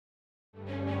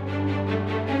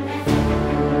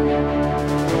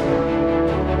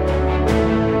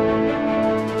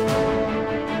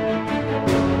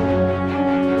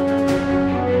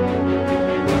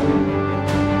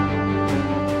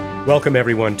Welcome,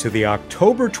 everyone, to the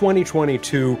October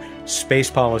 2022 Space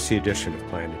Policy Edition of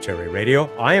Planetary Radio.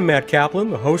 I am Matt Kaplan,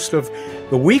 the host of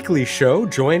the weekly show,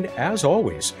 joined, as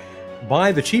always,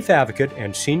 by the Chief Advocate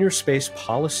and Senior Space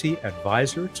Policy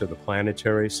Advisor to the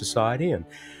Planetary Society and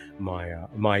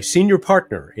my senior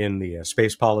partner in the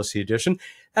Space Policy Edition.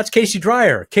 That's Casey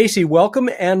Dreyer. Casey, welcome,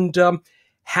 and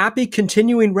happy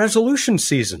continuing resolution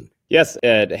season. Yes,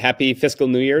 happy fiscal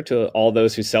new year to all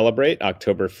those who celebrate.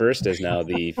 October 1st is now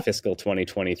the fiscal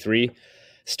 2023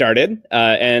 started.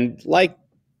 And like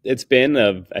it's been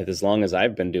as long as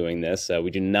I've been doing this, we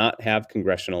do not have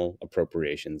congressional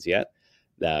appropriations yet.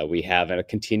 We have a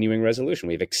continuing resolution.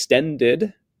 We've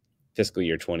extended fiscal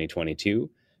year 2022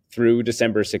 through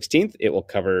December 16th. It will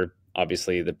cover,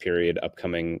 obviously, the period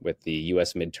upcoming with the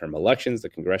U.S. midterm elections, the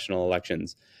congressional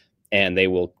elections, and they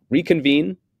will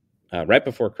reconvene right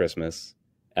before Christmas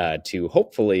to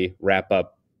hopefully wrap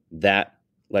up that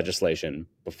legislation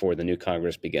before the new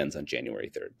Congress begins on January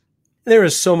 3rd. There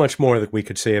is so much more that we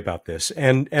could say about this,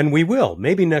 and we will,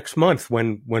 maybe next month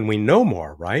when we know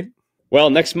more, right? Well,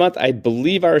 next month, I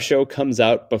believe our show comes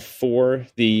out before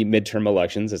the midterm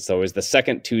elections. It's always the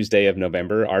second Tuesday of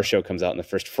November. Our show comes out on the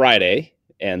first Friday,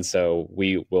 and so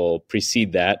we will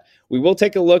precede that. We will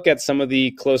take a look at some of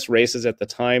the close races at the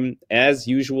time. As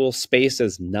usual, space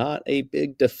is not a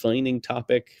big defining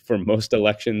topic for most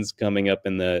elections coming up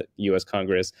in the U.S.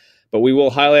 Congress, but we will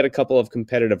highlight a couple of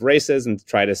competitive races and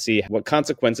try to see what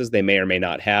consequences they may or may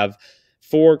not have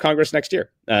for Congress next year.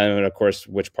 And of course,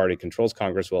 which party controls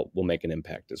Congress will make an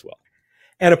impact as well.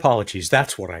 And apologies,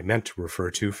 that's what I meant to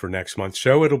refer to for next month's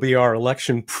show. It'll be our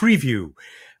election preview.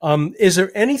 Is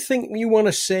there anything you want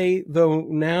to say, though,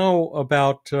 now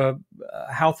about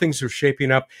how things are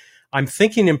shaping up? I'm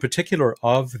thinking in particular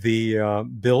of the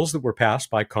bills that were passed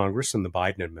by Congress and the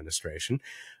Biden administration,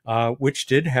 which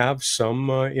did have some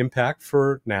impact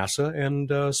for NASA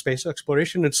and space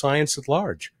exploration and science at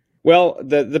large. Well,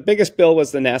 the biggest bill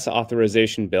was the NASA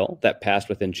authorization bill that passed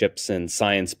within CHIPS and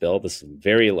Science bill, this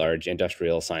very large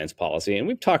industrial science policy. And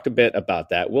we've talked a bit about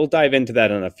that. We'll dive into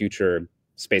that on a future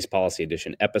Space Policy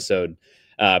Edition episode.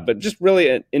 But just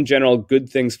really, in general, good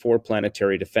things for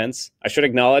planetary defense. I should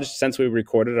acknowledge, since we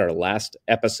recorded our last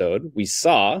episode, we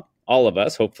saw, all of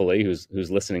us, hopefully,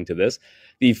 who's listening to this,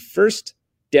 the first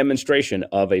demonstration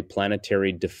of a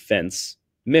planetary defense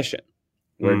mission,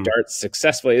 where DART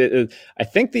successfully, I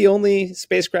think the only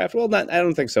spacecraft, I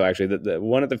don't think so, actually, the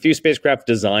one of the few spacecraft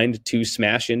designed to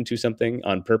smash into something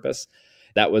on purpose.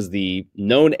 That was the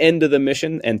known end of the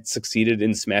mission and succeeded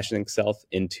in smashing itself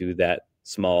into that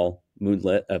small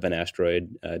moonlet of an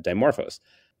asteroid, Dimorphos.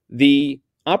 The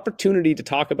opportunity to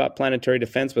talk about planetary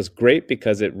defense was great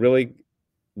because it really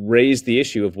raised the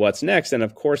issue of what's next. And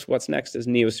of course, what's next is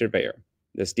NEOSURVEYOR,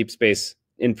 this deep space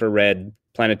infrared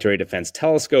planetary defense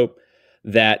telescope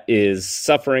that is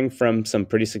suffering from some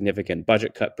pretty significant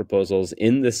budget cut proposals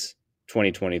in this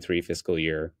 2023 fiscal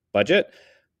year budget.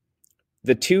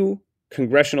 The two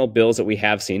congressional bills that we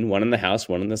have seen, one in the House,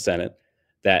 one in the Senate,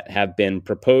 that have been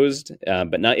proposed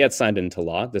but not yet signed into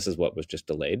law. This is what was just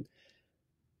delayed.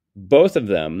 Both of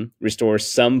them restore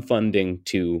some funding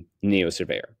to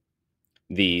NEOSURVEYOR.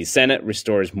 The Senate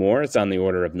restores more. It's on the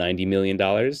order of $90 million.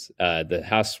 The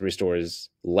House restores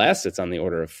less. It's on the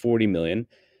order of $40 million,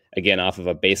 again, off of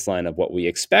a baseline of what we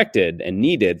expected and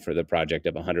needed for the project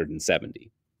of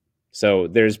 170. So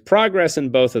there's progress in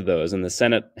both of those, and the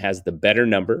Senate has the better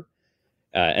number.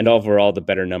 And overall, the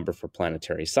better number for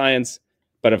planetary science.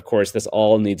 But of course, this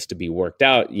all needs to be worked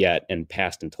out yet and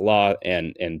passed into law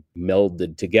and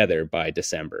melded together by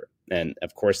December. And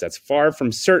of course, that's far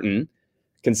from certain,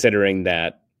 considering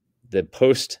that the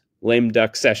post-lame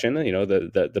duck session,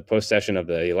 the post-session of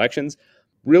the elections,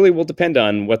 really will depend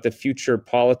on what the future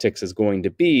politics is going to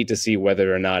be to see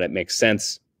whether or not it makes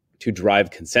sense to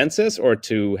drive consensus or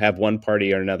to have one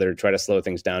party or another try to slow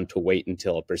things down to wait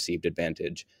until a perceived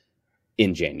advantage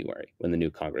in January when the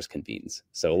new Congress convenes.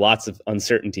 So lots of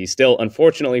uncertainty still,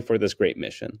 unfortunately, for this great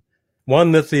mission.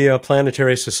 One that the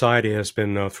Planetary Society has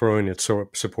been throwing its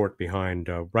support behind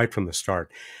right from the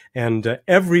start. And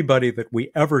everybody that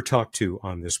we ever talk to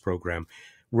on this program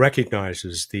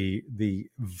recognizes the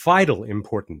vital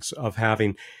importance of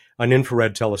having an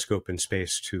infrared telescope in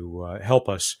space to help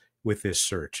us with this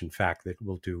search. In fact, that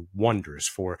will do wonders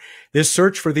for this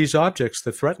search for these objects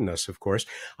that threaten us, of course.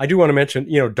 I do want to mention,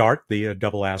 DART, the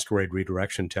Double Asteroid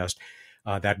Redirection Test,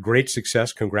 that great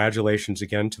success. Congratulations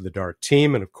again to the DART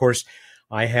team. And of course,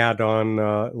 I had on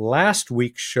last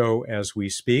week's show as we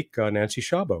speak, Nancy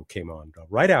Chabot came on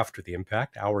right after the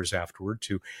impact, hours afterward,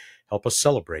 to help us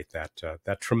celebrate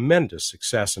that tremendous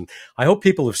success. And I hope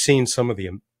people have seen some of the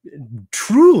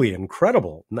truly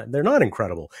incredible, they're not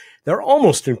incredible, they're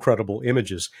almost incredible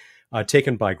images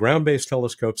taken by ground-based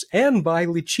telescopes and by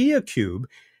Lucia Cube,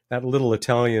 that little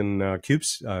Italian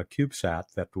CubeSat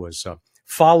that was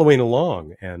following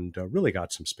along and really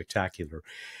got some spectacular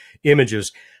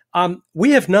images.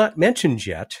 We have not mentioned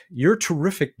yet your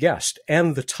terrific guest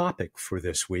and the topic for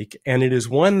this week, and it is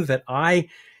one that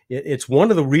it's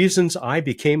one of the reasons I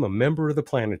became a member of the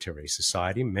Planetary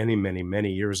Society many, many, many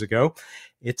years ago.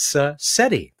 It's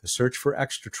SETI, the Search for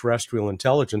Extraterrestrial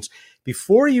Intelligence.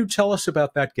 Before you tell us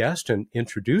about that guest and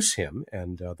introduce him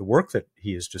and the work that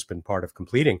he has just been part of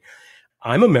completing,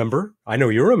 I'm a member. I know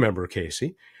you're a member,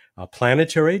 Casey.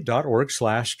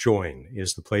 Planetary.org/join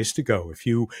is the place to go. If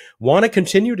you want to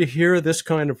continue to hear this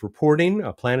kind of reporting,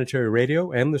 Planetary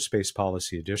Radio and the Space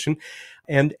Policy Edition,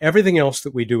 and everything else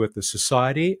that we do at the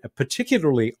Society,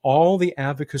 particularly all the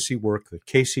advocacy work that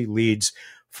Casey leads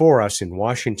for us in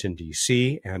Washington,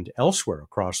 D.C. and elsewhere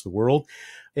across the world,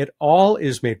 it all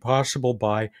is made possible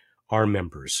by our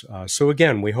members. So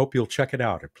again, we hope you'll check it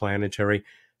out at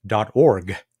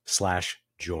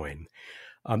planetary.org/join.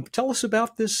 Tell us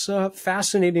about this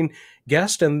fascinating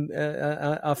guest and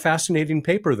a fascinating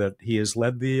paper that he has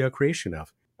led the creation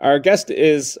of. Our guest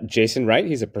is Jason Wright.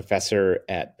 He's a professor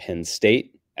at Penn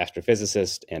State,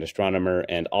 astrophysicist and astronomer,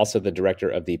 and also the director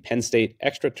of the Penn State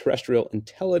Extraterrestrial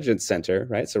Intelligence Center,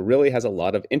 right? So really has a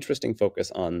lot of interesting focus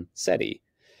on SETI.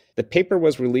 The paper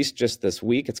was released just this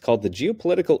week. It's called The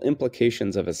Geopolitical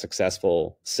Implications of a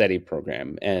Successful SETI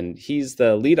Program. And he's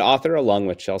the lead author along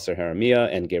with Chelsea Haramia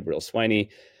and Gabriel Swiney.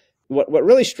 What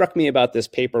really struck me about this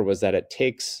paper was that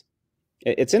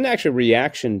it's in actual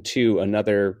reaction to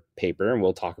another paper, and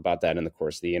we'll talk about that in the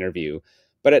course of the interview.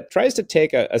 But it tries to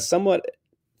take a somewhat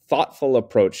thoughtful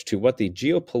approach to what the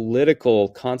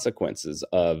geopolitical consequences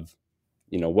of,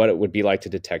 what it would be like to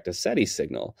detect a SETI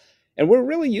signal. And we're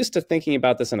really used to thinking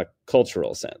about this in a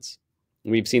cultural sense.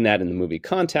 We've seen that in the movie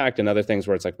Contact and other things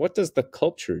where it's like, what does the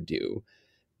culture do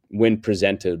when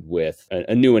presented with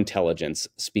a new intelligence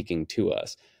speaking to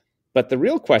us? But the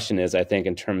real question is, I think,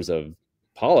 in terms of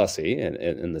policy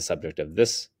and the subject of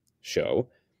this show,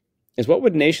 is what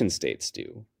would nation states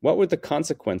do? What would the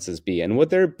consequences be? And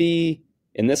would there be,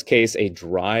 in this case, a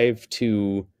drive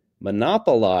to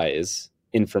monopolize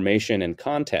information and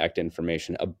contact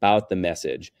information about the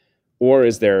message? Or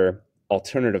is there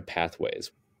alternative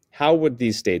pathways? How would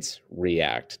these states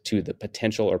react to the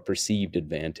potential or perceived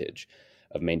advantage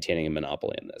of maintaining a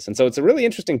monopoly in this? And so it's a really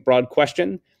interesting, broad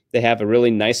question. They have a really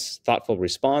nice, thoughtful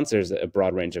response. There's a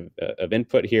broad range of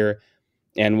input here.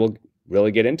 And we'll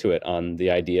really get into it on the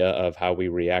idea of how we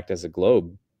react as a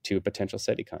globe to a potential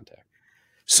SETI contact.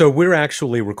 So we're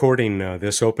actually recording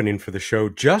this opening for the show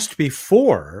just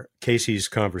before Casey's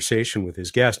conversation with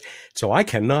his guest. So I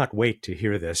cannot wait to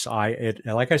hear this.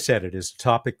 Like I said, it is a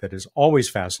topic that has always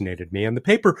fascinated me. And the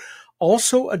paper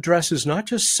also addresses not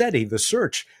just SETI, the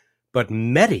search, but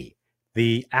METI,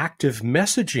 the active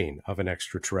messaging of an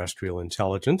extraterrestrial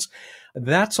intelligence.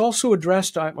 That's also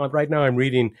addressed. Right now I'm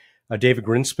reading David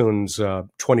Grinspoon's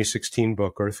 2016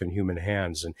 book, Earth in Human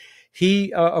Hands. And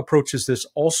he approaches this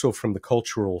also from the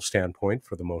cultural standpoint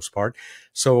for the most part.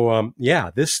 So,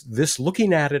 this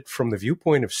looking at it from the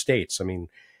viewpoint of states, I mean,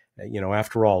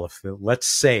 after all, let's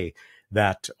say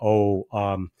that,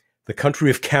 the country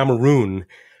of Cameroon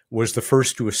was the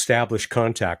first to establish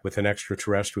contact with an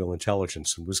extraterrestrial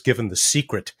intelligence and was given the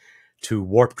secret to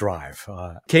warp drive.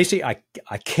 Casey, I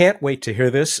can't wait to hear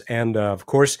this. And of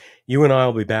course, you and I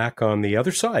will be back on the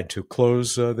other side to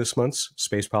close this month's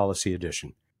Space Policy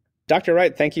Edition. Dr.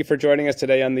 Wright, thank you for joining us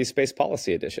today on the Space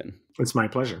Policy Edition. It's my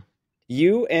pleasure.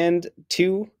 You and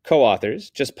two co-authors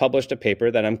just published a paper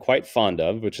that I'm quite fond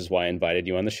of, which is why I invited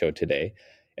you on the show today.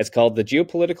 It's called The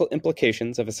Geopolitical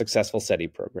Implications of a Successful SETI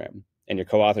Program. And your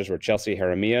co-authors were Chelsea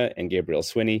Haramia and Gabriel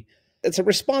Swiney. It's a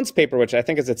response paper, which I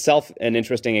think is itself an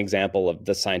interesting example of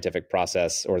the scientific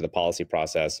process or the policy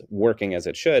process working as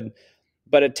it should.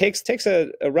 But it takes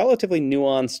a relatively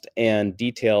nuanced and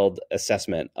detailed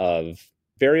assessment of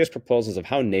various proposals of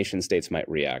how nation states might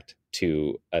react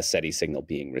to a SETI signal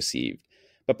being received.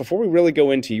 But before we really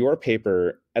go into your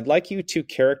paper, I'd like you to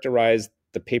characterize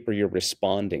the paper you're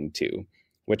responding to,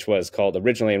 which was called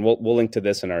originally, and we'll link to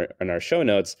this in our show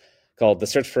notes, called The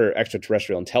Search for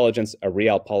Extraterrestrial Intelligence, a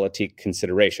Realpolitik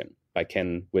Consideration by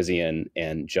Ken Wizian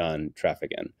and John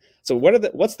Traffigan. So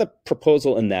what's the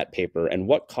proposal in that paper, and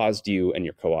what caused you and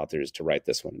your co-authors to write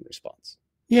this one in response?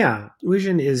 Yeah,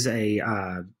 Wizian is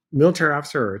a military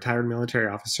officer or retired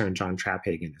military officer, and John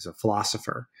Traphagen is a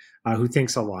philosopher who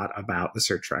thinks a lot about the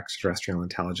search for extraterrestrial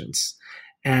intelligence.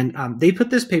 And they put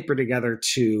this paper together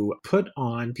to put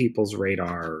on people's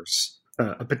radars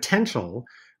a potential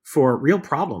for real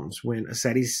problems when a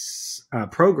SETI's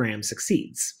program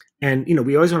succeeds. And,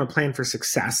 we always want to plan for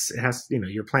success. It has,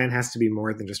 your plan has to be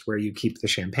more than just where you keep the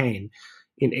champagne.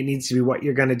 It needs to be what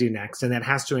you're going to do next. And that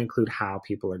has to include how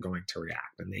people are going to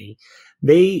react. And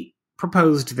they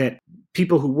proposed that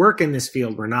people who work in this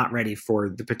field were not ready for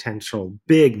the potential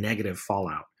big negative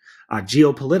fallout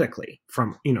geopolitically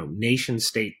from, nation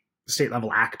state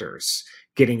level actors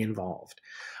getting involved.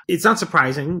 It's not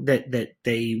surprising that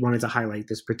they wanted to highlight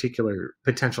this particular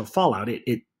potential fallout.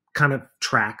 It kind of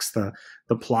tracks the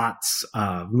plots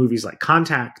of movies like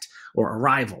Contact or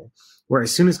Arrival, where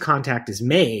as soon as contact is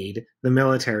made, the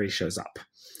military shows up.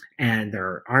 And there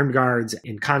are armed guards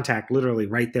in Contact literally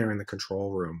right there in the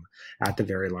control room at the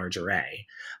Very Large Array.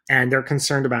 And they're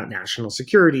concerned about national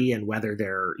security and whether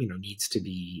there needs to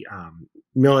be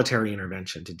military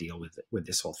intervention to deal with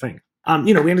this whole thing.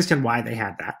 We understand why they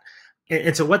had that.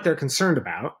 And so what they're concerned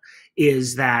about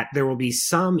is that there will be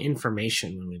some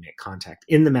information when we make contact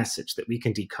in the message that we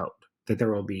can decode, that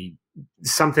there will be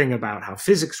something about how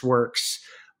physics works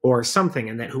or something,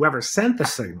 and that whoever sent the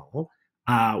signal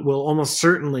will almost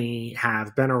certainly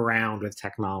have been around with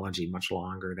technology much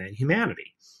longer than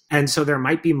humanity. And so there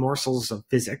might be morsels of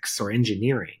physics or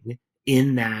engineering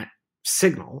in that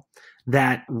signal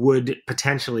that would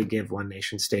potentially give one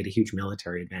nation state a huge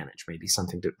military advantage, maybe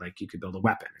something like you could build a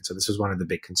weapon. And so this was one of the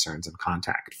big concerns in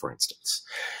Contact, for instance.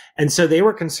 And so they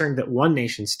were concerned that one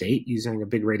nation state using a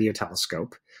big radio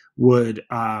telescope would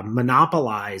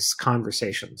monopolize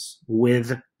conversations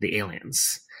with the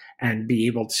aliens and be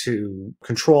able to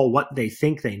control what they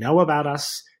think they know about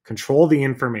us, control the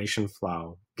information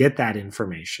flow, get that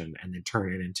information, and then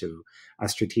turn it into a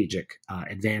strategic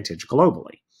advantage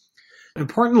globally.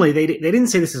 Importantly, they didn't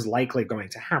say this is likely going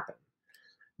to happen.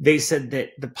 They said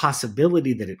that the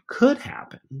possibility that it could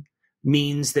happen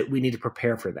means that we need to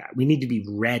prepare for that. We need to be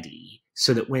ready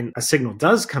so that when a signal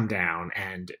does come down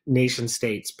and nation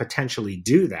states potentially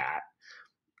do that,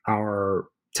 our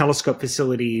telescope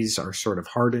facilities are sort of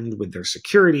hardened with their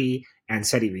security, and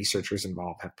SETI researchers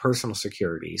involved have personal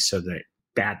security so that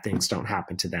bad things don't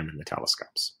happen to them in the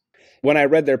telescopes. When I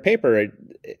read their paper,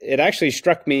 it actually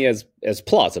struck me as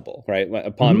plausible, right?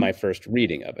 Upon my first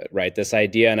reading of it, right? This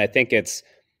idea, and I think it's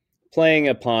playing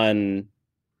upon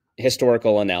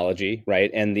historical analogy, right?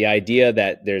 And the idea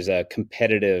that there's a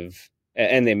competitive,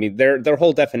 and I mean, their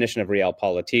whole definition of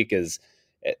realpolitik is,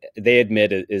 they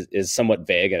admit is somewhat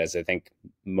vague, as I think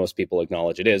most people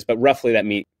acknowledge it is, but roughly that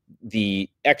means the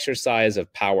exercise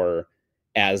of power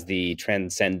as the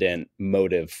transcendent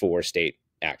motive for state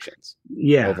actions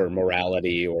over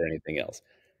morality or anything else.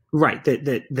 Right.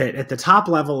 That at the top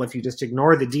level, if you just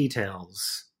ignore the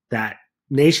details, that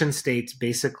nation states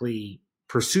basically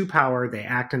pursue power, they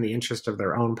act in the interest of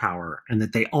their own power, and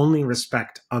that they only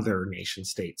respect other nation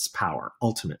states' power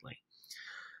ultimately.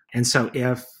 And so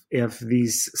if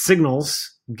these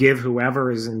signals give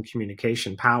whoever is in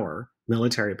communication power,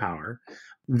 military power,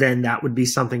 then that would be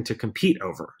something to compete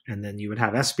over. And then you would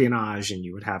have espionage and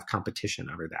you would have competition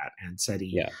over that. And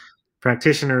SETI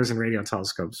practitioners and radio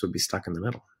telescopes would be stuck in the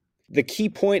middle. The key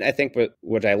point, I think,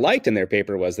 what I liked in their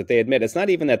paper was that they admit it's not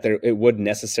even that it would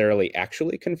necessarily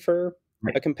actually confer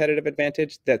a competitive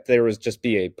advantage, that there would just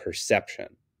be a perception.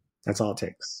 That's all it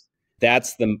takes.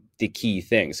 That's the key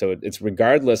thing. So it's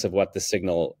regardless of what the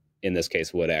signal in this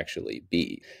case would actually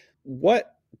be.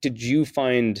 What did you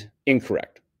find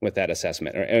incorrect with that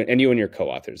assessment? And you and your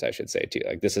co-authors, I should say, too.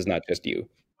 Like, this is not just you.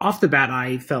 Off the bat,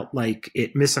 I felt like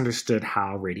it misunderstood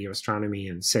how radio astronomy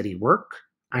and SETI work.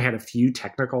 I had a few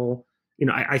technical,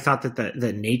 I thought that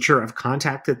the nature of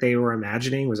contact that they were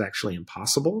imagining was actually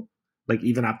impossible, like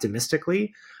even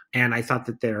optimistically. And I thought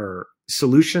that their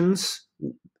solutions,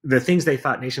 the things they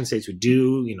thought nation states would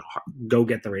do, go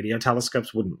get the radio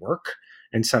telescopes, wouldn't work.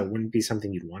 And so it wouldn't be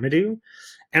something you'd want to do.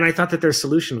 And I thought that their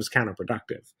solution was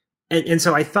counterproductive. And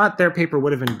so I thought their paper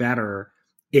would have been better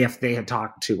if they had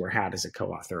talked to or had as a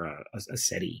co-author a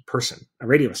SETI person, a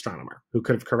radio astronomer, who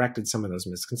could have corrected some of those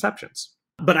misconceptions.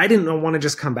 But I didn't want to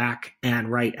just come back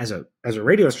and write as a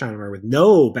radio astronomer with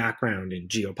no background in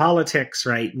geopolitics,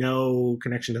 right? No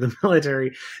connection to the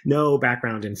military, no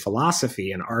background in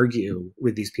philosophy, and argue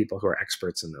with these people who are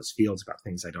experts in those fields about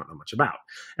things I don't know much about.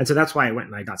 And so that's why I went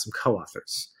and I got some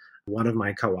co-authors. One of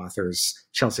my co-authors,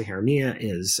 Chelsea Jeremiah,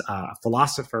 is a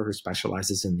philosopher who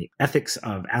specializes in the ethics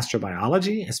of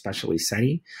astrobiology, especially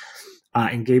SETI.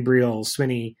 And Gabriel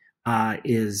Swinney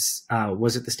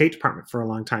was at the State Department for a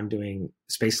long time doing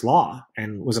space law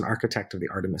and was an architect of the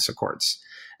Artemis Accords.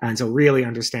 And so really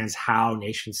understands how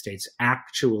nation states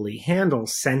actually handle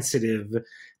sensitive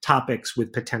topics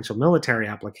with potential military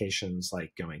applications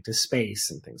like going to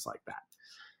space and things like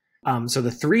that. So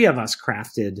the three of us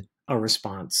crafted a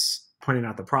response, pointing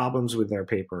out the problems with their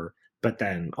paper, but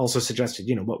then also suggested,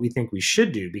 what we think we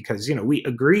should do, because, we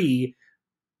agree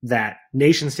that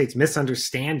nation states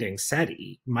misunderstanding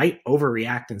SETI might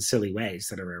overreact in silly ways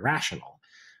that are irrational.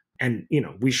 And,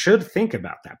 we should think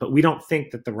about that, but we don't think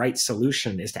that the right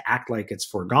solution is to act like it's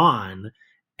foregone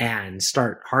and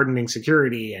start hardening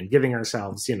security and giving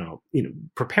ourselves,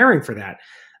 preparing for that.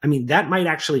 I mean, that might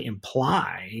actually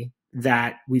imply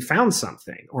that we found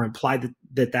something, or imply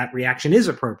that reaction is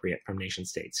appropriate from nation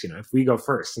states, if we go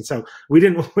first. And so we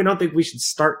don't think we should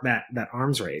start that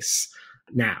arms race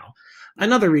now.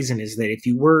 Another reason is that if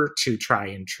you were to try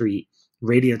and treat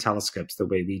radio telescopes the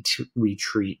way we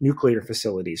treat nuclear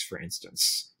facilities, for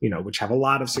instance, which have a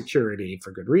lot of security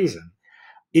for good reason,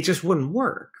 it just wouldn't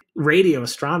work. Radio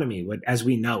astronomy would, as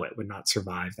we know it, would not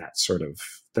survive that sort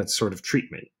of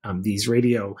treatment. These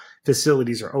radio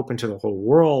facilities are open to the whole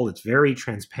world. It's very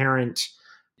transparent.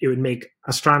 It would make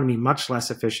astronomy much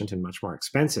less efficient and much more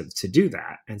expensive to do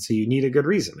that. And so you need a good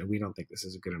reason. And we don't think this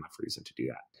is a good enough reason to do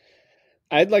that.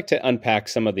 I'd like to unpack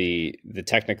some of the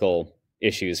technical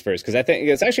issues first, because I think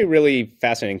it's actually really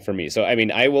fascinating for me. So, I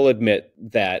mean, I will admit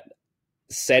that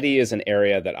SETI is an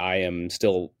area that I am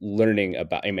still learning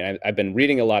about. I mean, I've been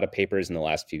reading a lot of papers in the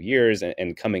last few years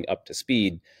and coming up to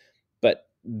speed, but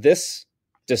this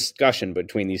discussion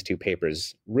between these two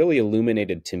papers really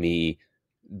illuminated to me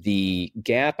the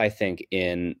gap, I think,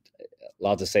 in,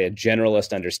 I'll just say, a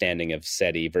generalist understanding of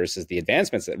SETI versus the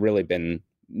advancements that really been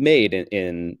made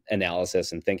in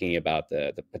analysis and thinking about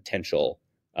the potential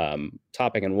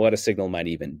topic and what a signal might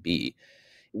even be.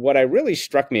 What really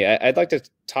struck me, I'd like to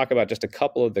talk about just a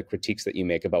couple of the critiques that you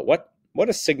make about what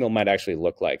a signal might actually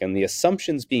look like, and the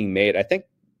assumptions being made, I think,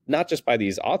 not just by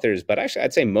these authors, but actually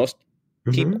I'd say most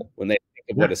people, when they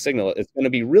think of what a signal is, going to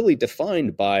be really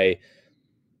defined by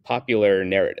popular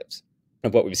narratives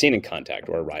of what we've seen in Contact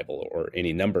or Arrival or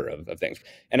any number of things.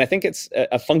 And I think it's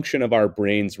a function of our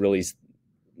brains really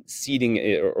seeding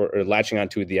or latching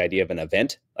onto the idea of an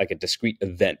event, like a discrete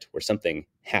event where something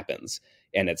happens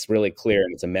and it's really clear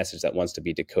and it's a message that wants to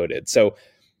be decoded. So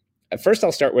first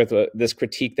I'll start with this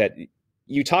critique that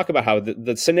you talk about how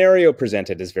the scenario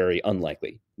presented is very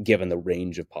unlikely given the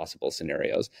range of possible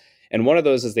scenarios. And one of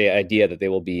those is the idea that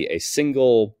there will be a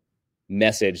single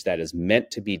message that is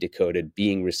meant to be decoded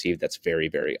being received that's very,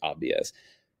 very obvious.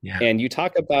 Yeah. And you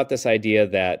talk about this idea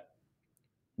that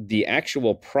the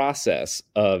actual process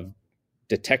of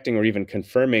detecting or even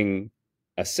confirming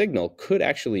a signal could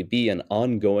actually be an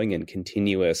ongoing and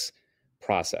continuous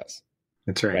process.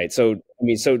 That's right. Right. So,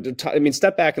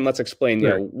 step back and let's explain,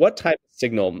 what type of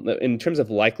signal, in terms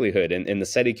of likelihood in the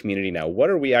SETI community now, what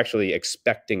are we actually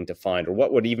expecting to find, or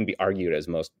what would even be argued as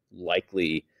most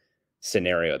likely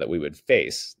scenario that we would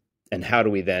face? And how do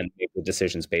we then make the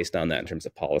decisions based on that in terms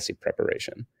of policy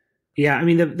preparation? Yeah. I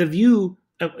mean, the view,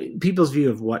 people's view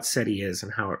of what SETI is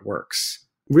and how it works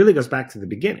really goes back to the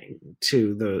beginning,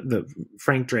 to the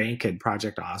Frank Drake and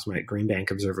Project Ozma at Green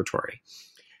Bank Observatory.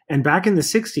 And back in the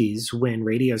 60s, when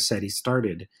radio SETI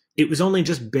started, it was only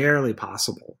just barely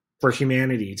possible for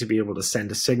humanity to be able to send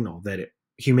a signal that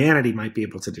humanity might be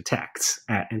able to detect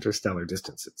at interstellar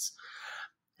distances.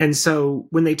 And so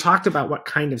when they talked about what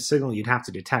kind of signal you'd have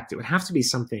to detect, it would have to be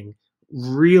something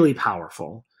really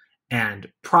powerful and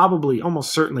probably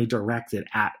almost certainly directed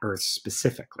at Earth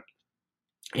specifically.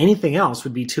 Anything else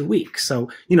would be too weak. So,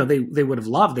 they would have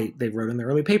loved, they wrote in their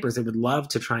early papers, they would love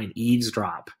to try and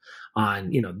eavesdrop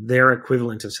on, their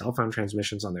equivalent of cell phone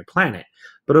transmissions on their planet.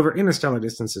 But over interstellar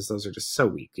distances, those are just so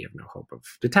weak, you have no hope of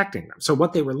detecting them. So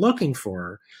what they were looking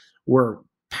for were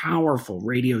powerful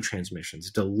radio transmissions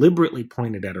deliberately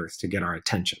pointed at Earth to get our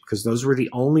attention, because those were the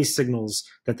only signals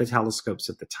that the telescopes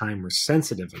at the time were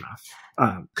sensitive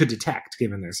enough, could detect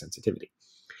given their sensitivity.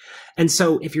 And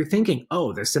so if you're thinking,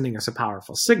 oh, they're sending us a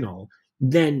powerful signal,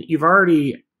 then you've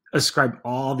already ascribed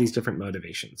all these different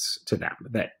motivations to them,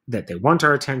 that they want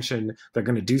our attention, they're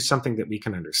going to do something that we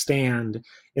can understand.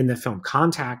 In the film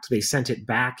Contact, they sent it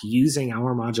back using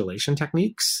our modulation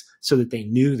techniques so that they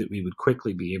knew that we would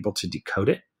quickly be able to decode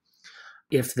it.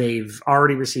 If they've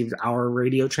already received our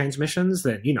radio transmissions,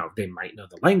 then, they might know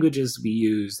the languages we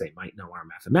use, they might know our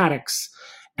mathematics.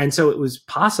 And so it was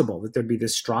possible that there'd be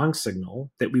this strong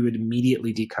signal that we would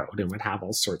immediately decode and would have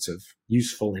all sorts of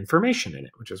useful information in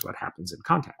it, which is what happens in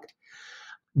Contact.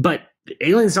 But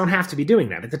aliens don't have to be doing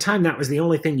that. At the time, that was the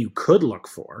only thing you could look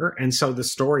for. And so the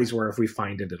stories were, if we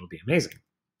find it, it'll be amazing.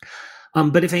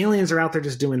 But if aliens are out there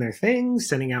just doing their thing,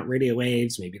 sending out radio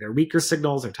waves, maybe they're weaker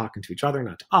signals, they're talking to each other,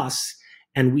 not to us,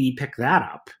 and we pick that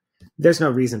up, there's no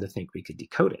reason to think we could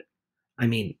decode it. I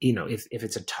mean, if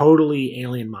it's a totally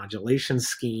alien modulation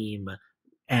scheme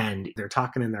and they're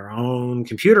talking in their own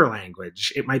computer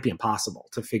language, it might be impossible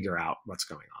to figure out what's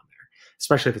going on there,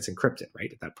 especially if it's encrypted,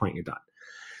 right? At that point, you're done.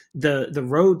 The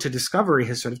road to discovery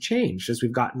has sort of changed as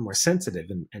we've gotten more sensitive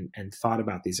and thought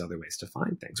about these other ways to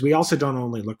find things. We also don't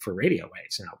only look for radio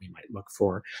waves now. We might look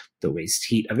for the waste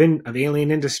heat of alien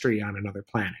industry on another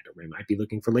planet, or we might be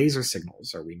looking for laser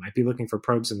signals, or we might be looking for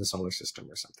probes in the solar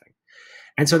system or something.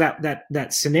 And so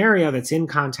that scenario that's in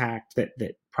contact that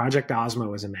Project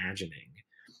Osmo is imagining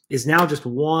is now just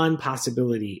one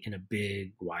possibility in a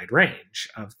big, wide range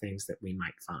of things that we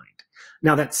might find.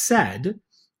 Now, that said,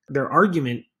 their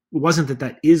argument wasn't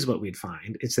that is what we'd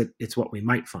find. It's that it's what we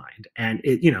might find. And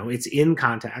it's in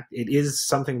contact. It is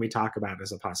something we talk about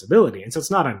as a possibility. And so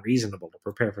it's not unreasonable to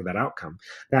prepare for that outcome.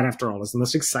 That, after all, is the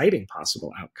most exciting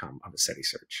possible outcome of a SETI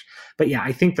search. But yeah,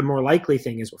 I think the more likely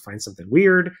thing is we'll find something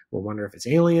weird. We'll wonder if it's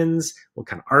aliens. We'll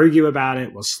kind of argue about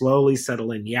it. We'll slowly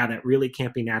settle in. Yeah, that really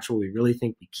can't be natural. We really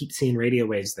think we keep seeing radio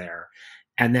waves there.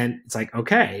 And then it's like,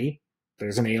 okay,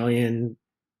 there's an alien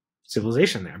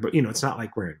civilization there. But, it's not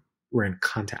like we're in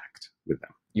contact with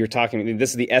them. You're talking, this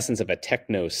is the essence of a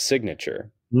technosignature,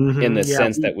 in the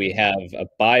sense that we have a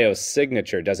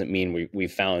biosignature doesn't mean we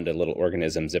found a little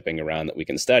organism zipping around that we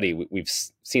can study. We've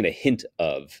seen a hint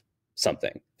of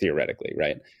something, theoretically,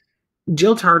 right?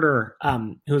 Jill Tarter,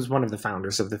 who is one of the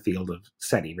founders of the field of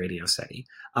SETI, radio SETI,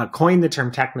 coined the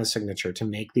term technosignature to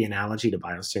make the analogy to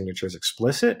biosignatures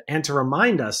explicit and to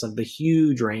remind us of the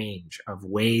huge range of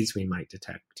ways we might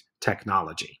detect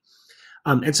technology.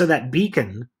 And so that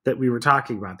beacon that we were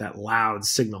talking about, that loud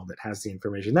signal that has the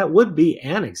information, that would be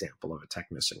an example of a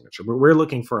technosignature. But we're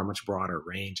looking for a much broader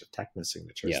range of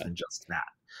technosignatures than just that.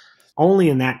 Only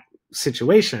in that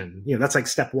situation, that's like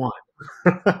step one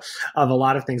of a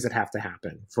lot of things that have to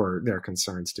happen for their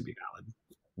concerns to be valid.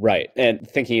 Right. And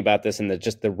thinking about this, and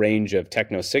just the range of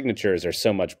technosignatures are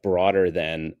so much broader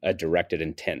than a directed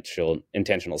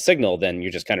intentional signal, then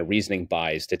you're just kind of reasoning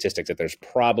by statistics that there's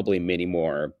probably many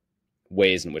more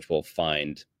ways in which we'll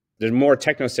find there's more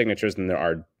technosignatures than there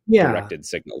are directed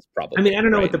signals, probably. I mean, I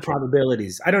don't know what the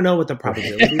probabilities are. But,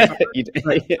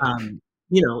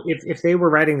 if they were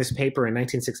writing this paper in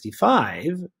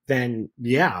 1965, then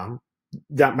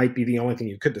that might be the only thing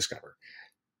you could discover.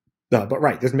 But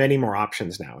right, there's many more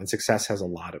options now, and success has a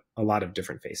lot of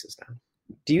different faces now.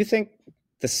 Do you think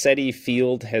the SETI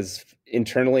field has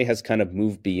kind of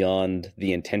moved beyond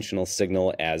the intentional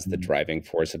signal as the driving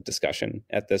force of discussion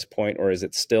at this point? Or is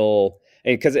it still,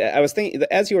 because I was thinking,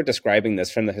 as you were describing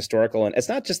this from the historical, and it's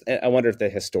not just, I wonder if the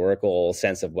historical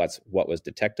sense of what was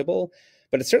detectable,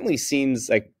 but it certainly seems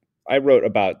like I wrote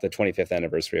about the 25th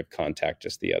anniversary of Contact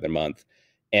just the other month.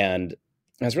 And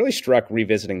I was really struck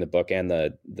revisiting the book and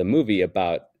the movie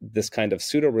about this kind of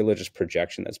pseudo-religious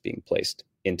projection that's being placed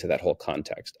into that whole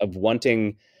context of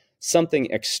wanting something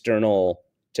external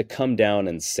to come down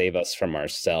and save us from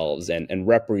ourselves and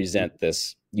represent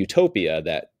this utopia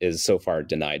that is so far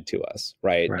denied to us,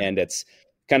 right? And it's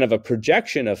kind of a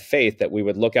projection of faith that we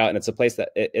would look out, and it's a place that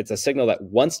it's a signal that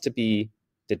wants to be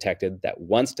detected, that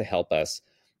wants to help us,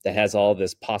 that has all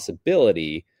this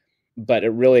possibility. But it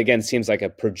really, again, seems like a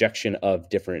projection of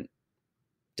different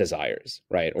desires,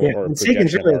 right? Or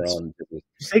projection of our own.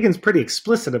 Sagan's pretty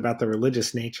explicit about the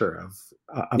religious nature of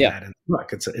that in the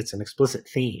book. It's an explicit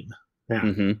theme. Yeah.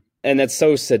 Mm-hmm. And that's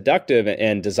so seductive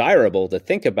and desirable to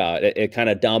think about. It kind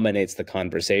of dominates the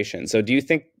conversation. So do you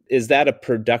think, is that a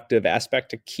productive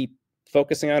aspect to keep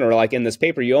focusing on? Or like in this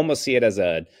paper, you almost see it as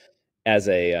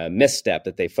a misstep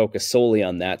that they focus solely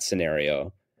on that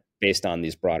scenario based on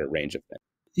these broader range of things.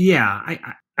 Yeah,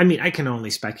 I mean, I can only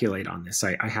speculate on this.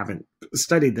 I haven't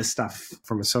studied this stuff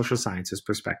from a social sciences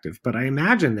perspective, but I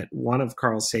imagine that one of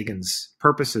Carl Sagan's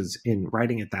purposes in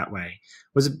writing it that way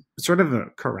was sort of a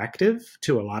corrective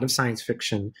to a lot of science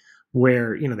fiction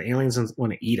where, the aliens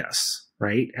want to eat us,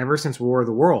 right? Ever since War of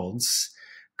the Worlds,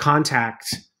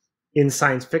 contact in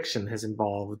science fiction has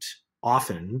involved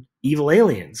often evil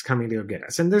aliens coming to go get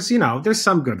us. And there's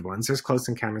some good ones. There's Close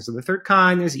Encounters of the Third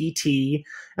Kind, there's E.T.,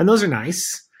 and those are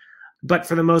nice. But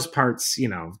for the most parts,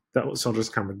 the soldiers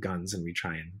come with guns and we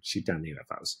try and shoot down the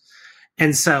UFOs.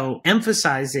 And so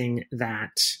emphasizing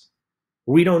that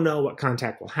we don't know what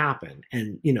contact will happen.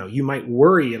 And, you might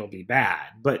worry it'll be bad,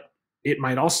 but it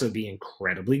might also be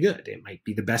incredibly good. It might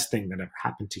be the best thing that ever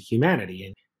happened to humanity.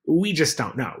 And We just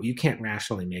don't know. You can't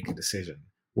rationally make a decision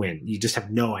when you just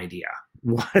have no idea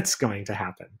what's going to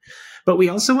happen. But we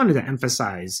also wanted to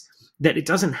emphasize that it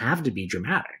doesn't have to be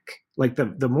dramatic. Like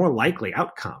the more likely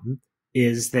outcome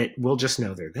is that we'll just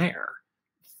know they're there.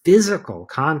 Physical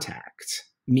contact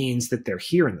means that they're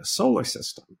here in the solar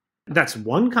system. That's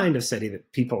one kind of SETI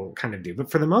that people kind of do.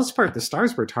 But for the most part, the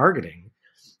stars we're targeting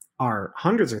are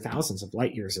hundreds or thousands of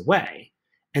light years away.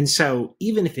 And so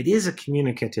even if it is a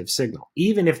communicative signal,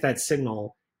 even if that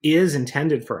signal is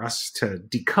intended for us to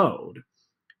decode,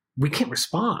 we can't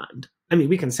respond. I mean,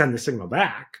 we can send the signal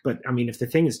back, but I mean, if the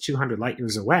thing is 200 light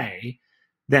years away,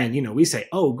 then, we say,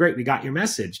 oh, great, we got your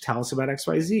message. Tell us about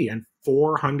XYZ. And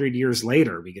 400 years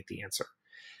later, we get the answer.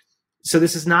 So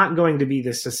this is not going to be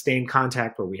this sustained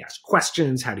contact where we ask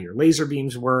questions. How do your laser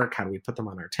beams work? How do we put them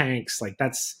on our tanks? Like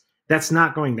that's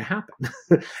not going to happen.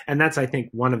 And that's, I think,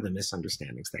 one of the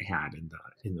misunderstandings they had in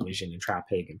the Legin and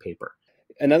Trapp-Hagen paper.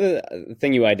 Another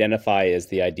thing you identify is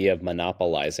the idea of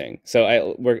monopolizing. So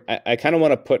I kind of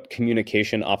want to put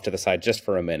communication off to the side just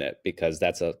for a minute, because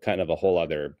that's a kind of a whole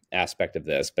other aspect of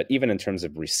this. But even in terms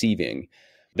of receiving,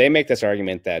 they make this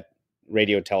argument that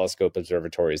radio telescope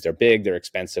observatories, they're big, they're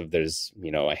expensive. There's,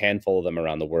 a handful of them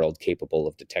around the world capable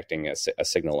of detecting a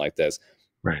signal like this.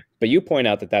 Right. But you point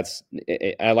out that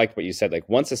I like what you said, like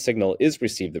once a signal is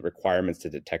received, the requirements to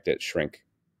detect it shrink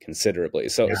considerably.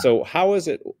 So how is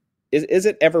it? Is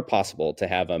it ever possible to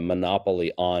have a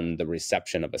monopoly on the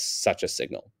reception of such a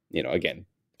signal? Again,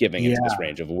 giving into this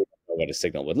range of what a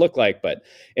signal would look like. But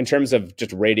in terms of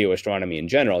just radio astronomy in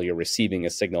general, you're receiving a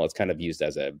signal. It's kind of used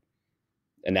as a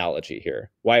analogy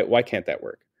here. Why can't that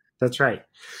work? That's right.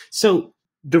 So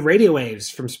the radio waves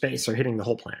from space are hitting the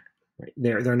whole planet. Right?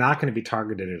 They're not going to be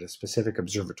targeted at a specific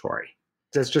observatory.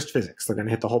 That's just physics. They're going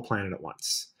to hit the whole planet at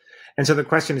once. And so the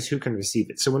question is, who can receive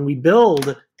it? So when we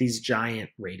build these giant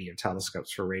radio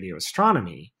telescopes for radio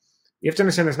astronomy, you have to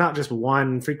understand there's not just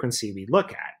one frequency we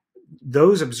look at.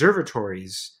 Those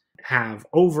observatories have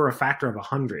over a factor of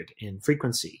 100 in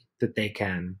frequency that they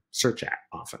can search at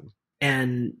often.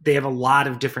 And they have a lot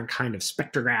of different kind of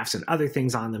spectrographs and other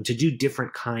things on them to do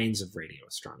different kinds of radio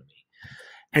astronomy.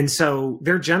 And so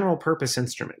they're general purpose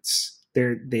instruments.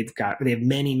 They have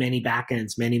many, many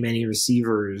backends, many, many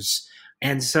receivers.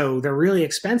 And so they're really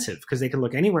expensive because they can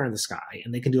look anywhere in the sky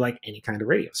and they can do like any kind of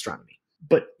radio astronomy.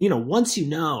 But, once you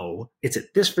know it's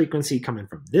at this frequency coming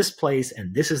from this place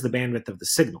and this is the bandwidth of the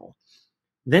signal,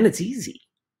 then it's easy.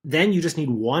 Then you just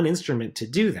need one instrument to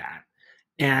do that.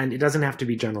 And it doesn't have to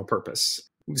be general purpose.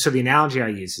 So the analogy I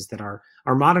use is that our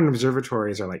modern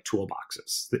observatories are like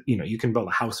toolboxes that, you can build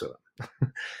a house with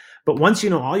them. But once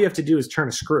all you have to do is turn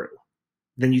a screw,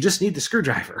 then you just need the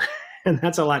screwdriver. And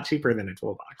that's a lot cheaper than a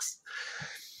toolbox.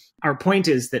 Our point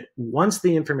is that once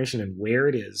the information and where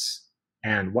it is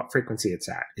and what frequency it's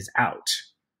at is out,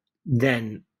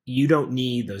 then you don't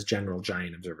need those general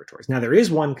giant observatories. Now, there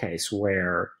is one case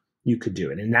where you could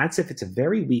do it, and that's if it's a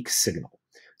very weak signal.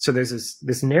 So there's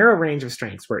this narrow range of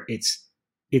strengths where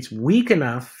it's weak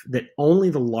enough that only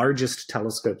the largest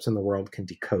telescopes in the world can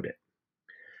decode it.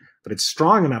 But it's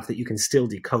strong enough that you can still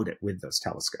decode it with those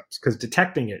telescopes, because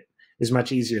detecting it is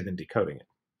much easier than decoding it.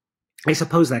 I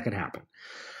suppose that could happen.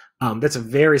 That's a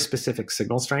very specific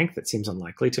signal strength that seems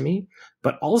unlikely to me.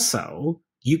 But also,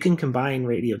 you can combine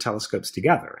radio telescopes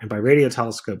together. And by radio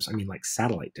telescopes, I mean like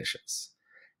satellite dishes.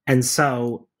 And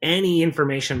so any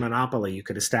information monopoly you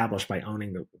could establish by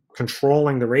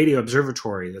controlling the radio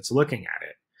observatory that's looking at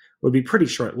it would be pretty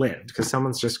short-lived, because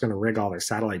someone's just going to rig all their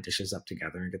satellite dishes up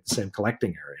together and get the same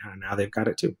collecting area. And now they've got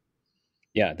it too.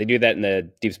 Yeah, they do that in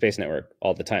the Deep Space Network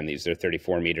all the time. They use their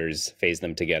 34 meters, phase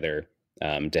them together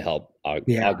to help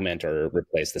augment or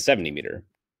replace the 70 meter.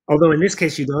 Although in this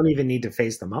case, you don't even need to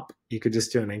phase them up. You could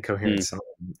just do an incoherent cell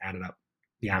and add it up.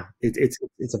 Yeah,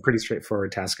 it's a pretty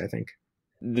straightforward task, I think.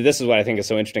 This is what I think is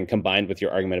so interesting, combined with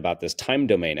your argument about this time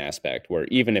domain aspect, where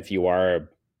even if you are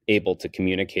able to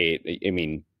communicate, I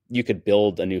mean, you could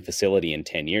build a new facility in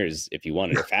 10 years if you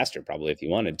wanted, or faster probably if you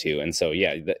wanted to. And so,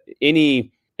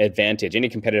 any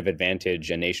competitive advantage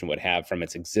a nation would have from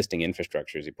its existing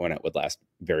infrastructure, as you point out, would last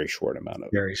very short amount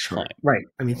of time. Right.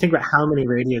 I mean, think about how many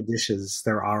radio dishes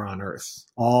there are on Earth,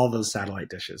 all those satellite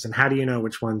dishes. And how do you know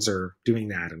which ones are doing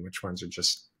that and which ones are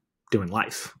just doing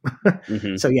life?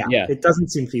 Mm-hmm. So it doesn't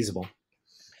seem feasible.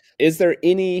 Is there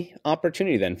any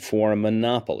opportunity then for a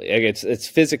monopoly? It's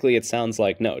physically, it sounds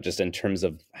like no, just in terms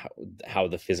of how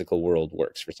the physical world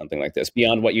works for something like this,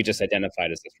 beyond what you just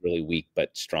identified as this really weak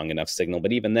but strong enough signal.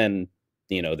 But even then,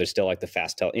 there's still like the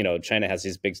fast China has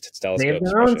these big telescopes. They have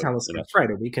their own telescopes, right?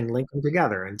 And we can link them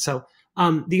together. And so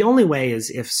the only way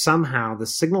is if somehow the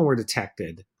signal were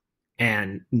detected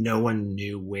and no one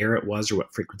knew where it was or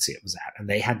what frequency it was at, and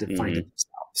they had to find it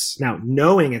themselves. Now,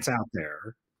 knowing it's out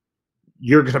there,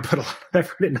 you're going to put a lot of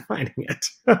effort into finding it.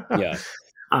 Yeah.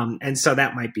 And so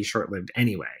that might be short-lived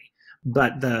anyway.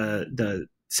 But the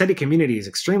SETI community is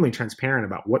extremely transparent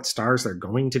about what stars they're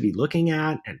going to be looking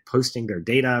at and posting their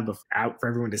data out for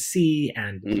everyone to see.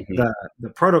 And the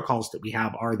protocols that we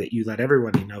have are that you let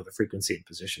everybody know the frequency and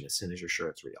position as soon as you're sure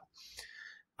it's real.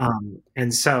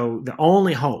 And so the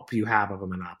only hope you have of a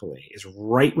monopoly is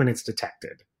right when it's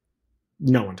detected,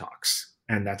 no one talks.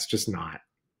 And that's just not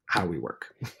how we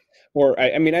work. Or,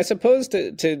 I mean, I suppose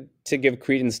to give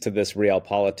credence to this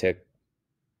realpolitik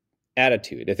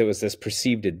attitude, if it was this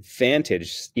perceived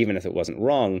advantage, even if it wasn't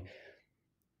wrong,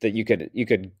 that you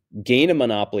could gain a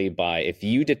monopoly by, if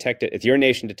you detect it, if your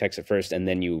nation detects it first, and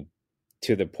then you,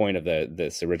 to the point of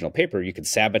this original paper, you could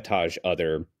sabotage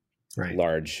other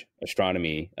large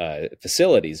astronomy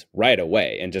facilities right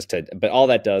away, and but all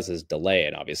that does is delay,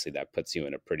 and obviously that puts you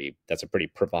in that's a pretty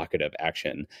provocative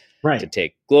action to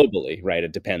take globally, right?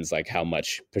 It depends like how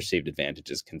much perceived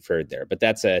advantage is conferred there, but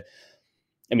that's to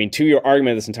your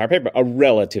argument of this entire paper, a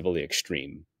relatively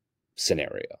extreme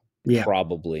scenario. Yeah.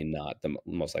 Probably not the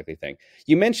most likely thing.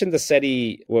 You mentioned the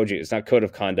SETI, it's not code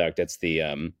of conduct, it's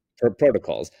the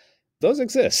protocols. Those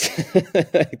exist.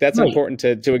 That's important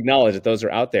to acknowledge that those are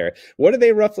out there. What do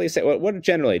they roughly say? What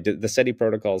generally do the SETI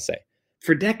protocols say?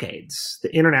 For decades,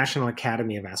 the International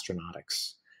Academy of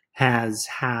Astronautics has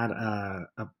had a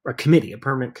committee, a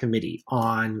permanent committee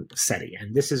on SETI.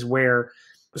 And this is where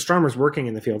astronomers working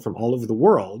in the field from all over the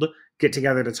world get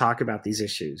together to talk about these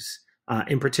issues,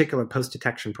 in particular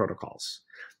post-detection protocols,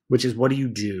 which is what do you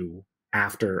do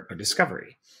after a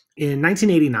discovery? In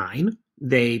 1989,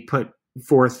 they put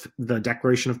forth the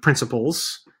Declaration of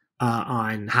Principles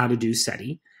on how to do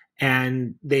SETI,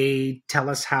 and they tell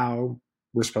us how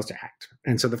we're supposed to act.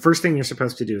 And so the first thing you're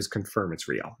supposed to do is confirm it's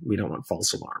real. We don't want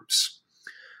false alarms.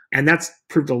 And that's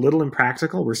proved a little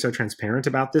impractical. We're so transparent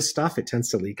about this stuff. It tends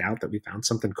to leak out that we found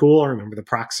something cool. I remember the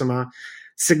Proxima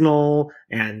signal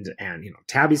and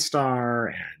Tabby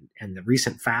Star and the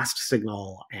recent FAST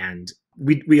signal. And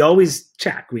we always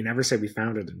check. We never say we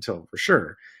found it until for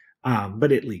sure.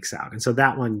 But it leaks out. And so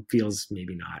that one feels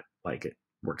maybe not like it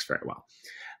works very well.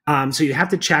 So you have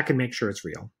to check and make sure it's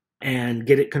real and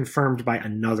get it confirmed by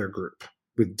another group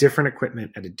with different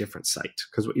equipment at a different site.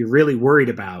 Because what you're really worried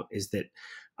about is that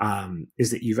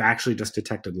you've actually just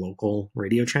detected local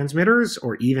radio transmitters,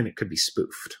 or even it could be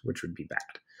spoofed, which would be bad.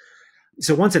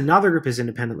 So once another group has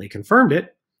independently confirmed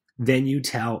it, then you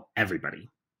tell everybody.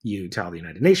 You tell the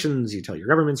United Nations, you tell your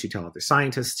governments, you tell other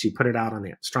scientists, you put it out on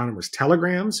the astronomers'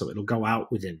 telegram, so it'll go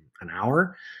out within an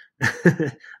hour.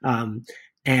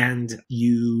 And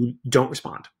you don't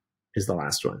respond, is the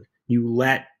last one. You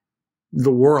let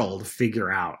the world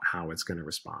figure out how it's going to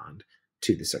respond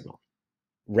to the signal.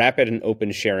 Rapid and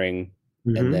open sharing,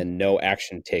 and then no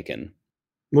action taken.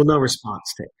 Well, no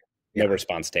response taken. No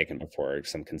response taken before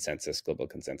some global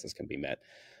consensus can be met.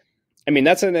 I mean,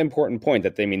 that's an important point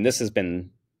this has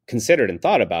been considered and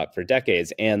thought about for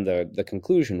decades, and the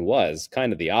conclusion was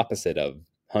kind of the opposite of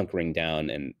hunkering down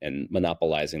and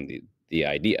monopolizing the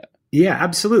idea. Yeah,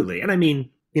 absolutely. And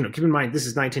keep in mind, this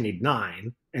is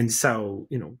 1989. And so,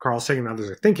 Carl Sagan and others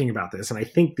are thinking about this. And I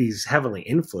think these heavily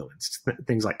influenced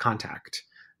things like Contact,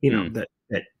 that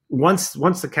once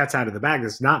the cat's out of the bag,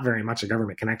 there's not very much a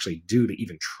government can actually do to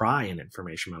even try an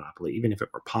information monopoly, even if it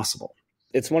were possible.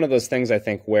 It's one of those things, I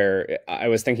think, where I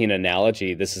was thinking an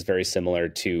analogy. This is very similar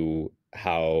to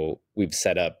how we've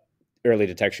set up early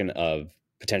detection of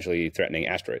potentially threatening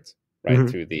asteroids, right?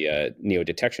 Through the NEO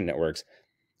detection networks.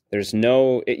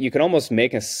 You can almost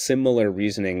make a similar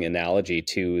reasoning analogy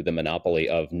to the monopoly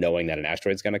of knowing that an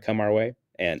asteroid's going to come our way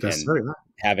and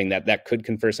having that could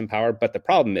confer some power. But the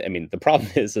problem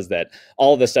is that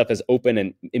all of this stuff is open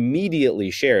and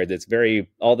immediately shared.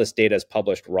 All this data is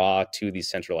published raw to these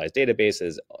centralized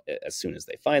databases as soon as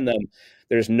they find them.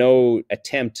 There's no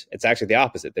attempt. It's actually the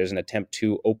opposite. There's an attempt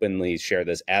to openly share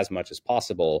this as much as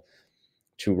possible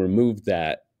to remove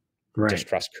that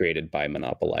distrust created by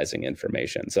monopolizing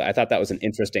information. So I thought that was an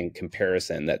interesting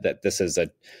comparison, that this is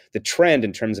the trend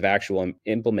in terms of actual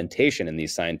implementation in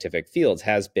these scientific fields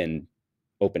has been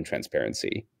open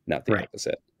transparency, not the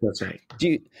opposite. That's right.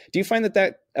 Do you find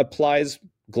that applies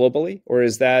globally, or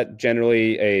is that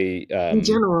generally in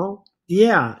general?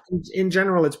 Yeah, in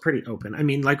general, it's pretty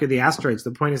open. Like with the asteroids,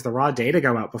 the point is the raw data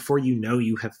go out before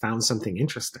you have found something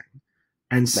interesting.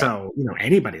 And so,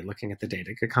 anybody looking at the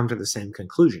data could come to the same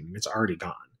conclusion. It's already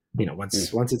gone. Once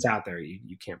it's out there,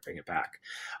 you can't bring it back.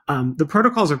 The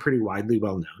protocols are pretty widely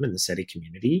well known in the SETI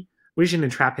community. Wishin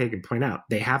and Trapphagen point out,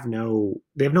 they have no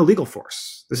legal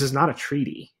force. This is not a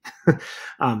treaty.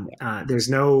 There's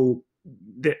no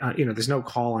there's no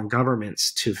call on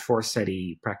governments to force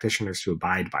SETI practitioners to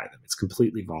abide by them. It's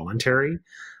completely voluntary.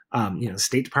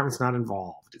 State Department's not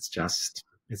involved. It's just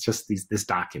this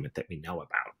document that we know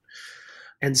about.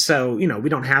 And so, we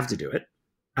don't have to do it.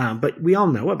 But we all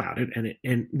know about it,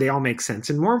 and they all make sense.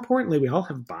 And more importantly, we all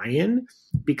have buy-in,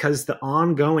 because the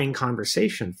ongoing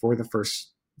conversation for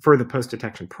the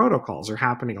post-detection protocols are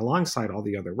happening alongside all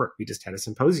the other work. We just had a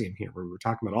symposium here where we were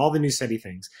talking about all the new SETI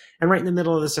things. And right in the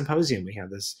middle of the symposium, we had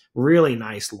this really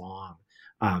nice, long,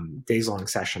 days-long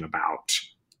session about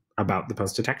the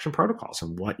post-detection protocols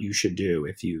and what you should do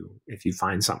if you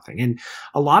find something. And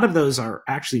a lot of those are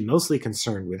actually mostly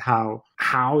concerned with how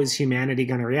is humanity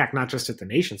going to react, not just at the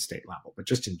nation state level, but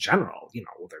just in general.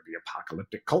 Will there be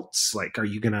apocalyptic cults? Like, are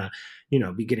you going to,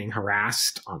 be getting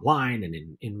harassed online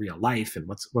and in real life, and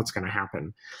what's going to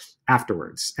happen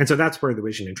afterwards? And so that's where the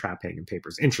Wishin and Trapphagen paper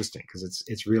is interesting, because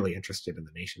it's really interested in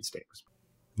the nation state.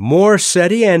 More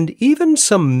SETI and even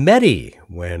some METI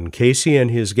when Casey and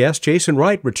his guest Jason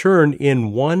Wright return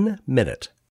in 1 minute.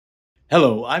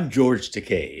 Hello, I'm George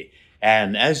Takei,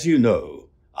 and as you know,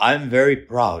 I'm very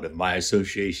proud of my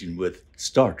association with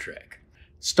Star Trek.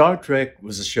 Star Trek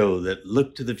was a show that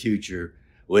looked to the future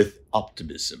with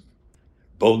optimism,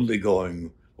 boldly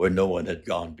going where no one had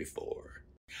gone before.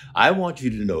 I want you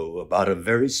to know about a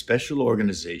very special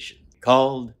organization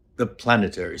called the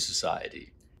Planetary Society.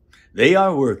 They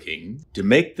are working to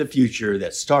make the future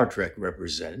that Star Trek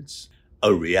represents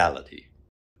a reality.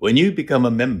 When you become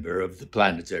a member of the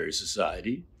Planetary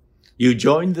Society, you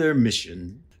join their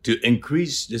mission to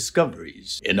increase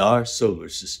discoveries in our solar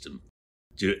system,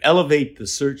 to elevate the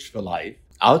search for life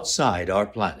outside our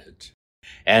planet,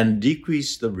 and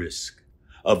decrease the risk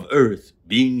of Earth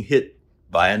being hit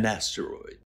by an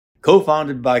asteroid.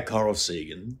 Co-founded by Carl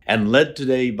Sagan and led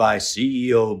today by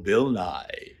CEO Bill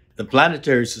Nye, the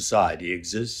Planetary Society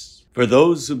exists for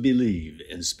those who believe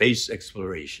in space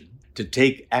exploration to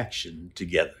take action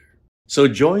together. So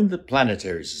join the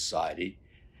Planetary Society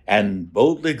and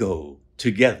boldly go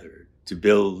together to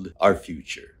build our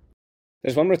future.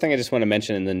 There's one more thing I just want to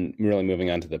mention, and then really moving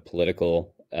on to the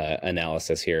political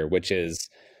analysis here, which is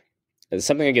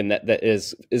something, again, that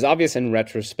is obvious in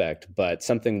retrospect, but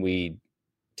something we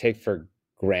take for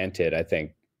granted, I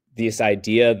think. This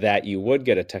idea that you would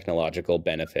get a technological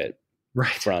benefit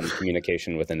from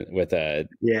communication with a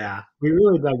yeah, we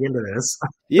really dug into this.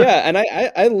 Yeah, and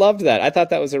I loved that. I thought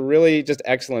that was a really just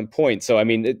excellent point. So, I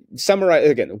mean, summarize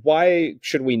again. Why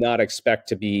should we not expect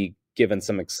to be given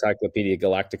some Encyclopedia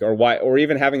Galactica, or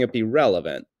even having it be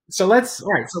relevant? So let's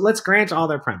grant all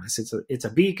their premise. It's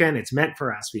a beacon. It's meant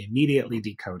for us. We immediately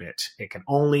decode it. It can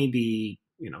only be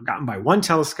gotten by one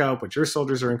telescope, which your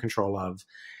soldiers are in control of.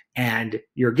 And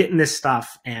you're getting this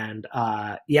stuff, and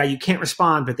you can't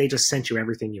respond, but they just sent you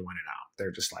everything you wanted out.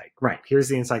 They're just like, right, here's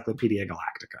the Encyclopedia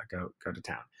Galactica. Go to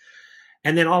town.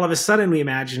 And then all of a sudden, we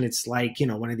imagine it's like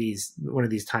one of these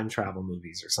time travel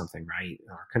movies or something, right?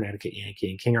 Or Connecticut Yankee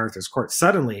and King Arthur's Court.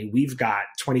 Suddenly, we've got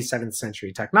 27th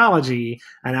century technology,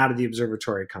 and out of the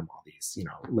observatory come all these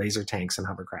laser tanks and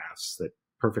hovercrafts that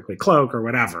perfectly cloak or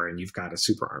whatever, and you've got a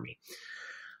super army.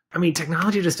 I mean,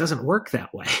 technology just doesn't work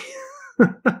that way.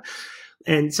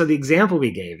 And so the example we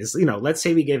gave is, let's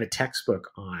say we gave a textbook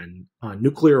on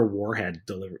nuclear warhead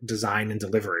design and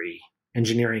delivery,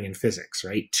 engineering and physics,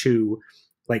 right, to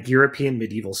like European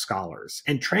medieval scholars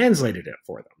and translated it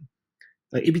for them.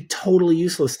 Like, it'd be totally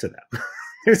useless to them.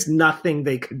 There's nothing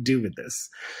they could do with this.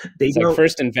 It's like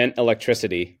first invent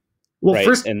electricity. Well, right?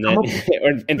 First, and then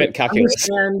or invent calculus.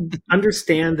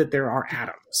 Understand that there are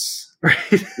atoms.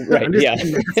 Right.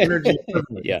 Understand energy.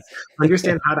 Yeah.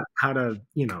 Understand how to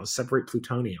separate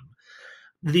plutonium.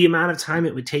 The amount of time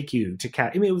it would take you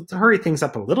to it would hurry things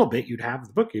up a little bit. You'd have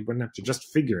the book. You wouldn't have to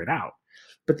just figure it out.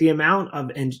 But the amount of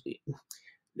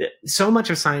so much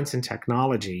of science and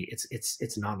technology,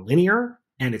 it's nonlinear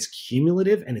and it's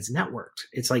cumulative and it's networked.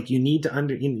 It's like you need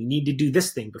to do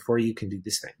this thing before you can do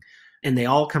this thing, and they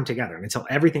all come together. And until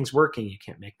everything's working, you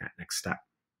can't make that next step.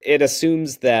 It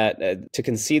assumes that to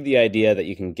concede the idea that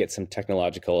you can get some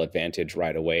technological advantage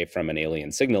right away from an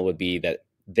alien signal would be that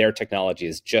their technology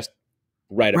is just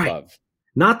right above.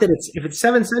 Not that if it's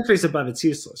 7 centuries above, it's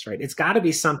useless, right? It's got to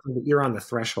be something that you're on the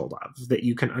threshold of, that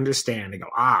you can understand and go,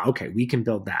 okay, we can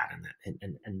build that, and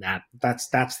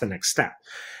that's the next step.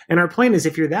 And our point is,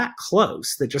 if you're that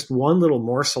close, that just one little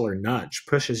morsel or nudge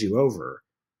pushes you over,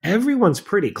 everyone's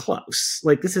pretty close.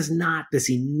 Like, this is not this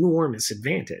enormous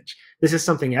advantage. This is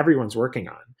something everyone's working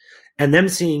on. And them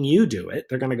seeing you do it,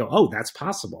 they're going to go, oh, that's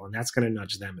possible. And that's going to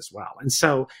nudge them as well. And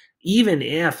so even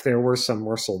if there were some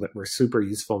morsel that were super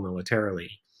useful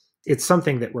militarily, it's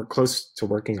something that we're close to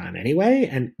working on anyway.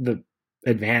 And the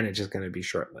advantage is going to be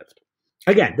short-lived.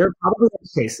 Again, there are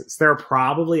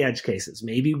probably edge cases.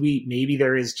 Maybe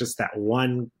there is just that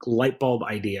one light bulb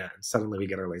idea, and suddenly we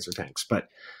get our laser tanks. But,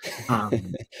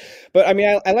 but I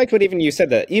mean, I liked what even you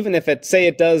said, that even if it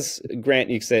does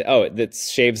grant, you say, oh, that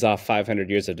shaves off 500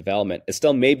 years of development, it's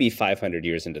still maybe 500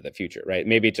 years into the future, right?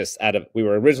 Maybe just we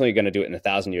were originally going to do it in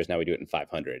 1,000 years, now we do it in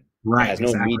 500. Right, it has no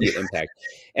immediate impact,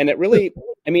 and it really,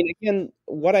 I mean, again,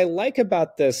 what I like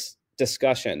about this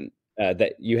discussion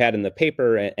that you had in the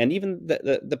paper, and even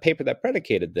the paper that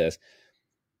predicated this,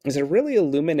 is it really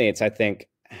illuminates, I think,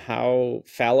 how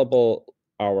fallible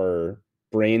our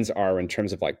brains are in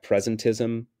terms of like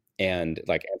presentism and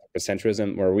like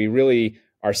anthropocentrism, where we really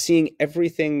are seeing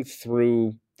everything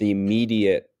through the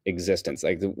immediate existence.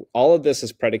 Like all of this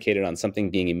is predicated on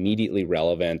something being immediately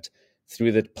relevant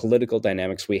through the political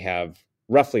dynamics we have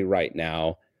roughly right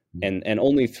now, and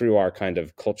only through our kind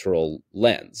of cultural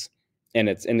lens. And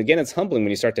again, it's humbling when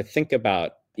you start to think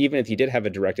about, even if you did have a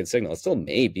directed signal, it still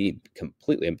may be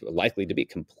likely to be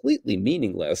completely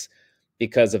meaningless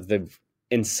because of the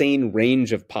insane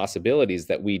range of possibilities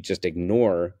that we just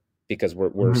ignore because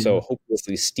we're so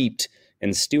hopelessly steeped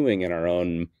and stewing in our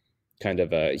own kind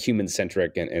of a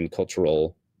human-centric and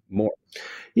cultural more.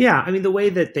 Yeah, I mean, the way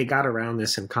that they got around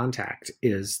this in Contact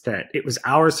is that it was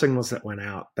our signals that went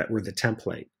out that were the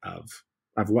template of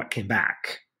what came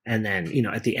back. And then,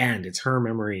 at the end, it's her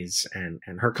memories and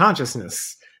her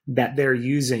consciousness that they're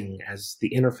using as the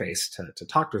interface to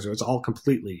talk to her. So it's all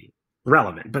completely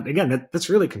relevant. But again, that's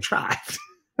really contrived.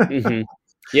 Mm-hmm.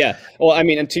 Yeah. Well, I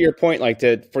mean, and to your point, like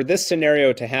for this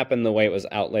scenario to happen the way it was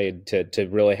outlaid, to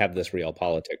really have this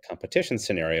realpolitik competition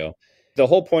scenario, the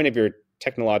whole point of your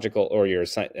technological or your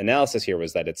analysis here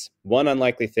was that it's one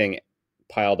unlikely thing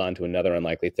piled onto another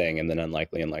unlikely thing, and then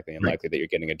unlikely that you're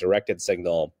getting a directed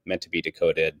signal meant to be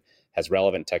decoded, has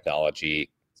relevant technology,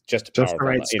 just powerful,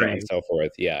 the right and so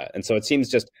forth. Yeah. And so it seems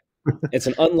just, it's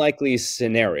an unlikely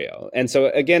scenario. And so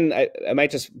again, I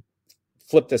might just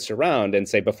flip this around and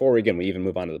say, before we even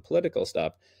move on to the political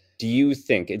stuff, do you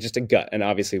think, it's just a gut, and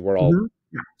obviously we're all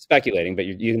speculating, but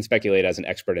you can speculate as an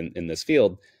expert in this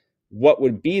field, what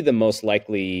would be the most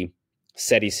likely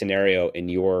SETI scenario in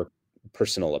your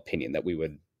personal opinion that we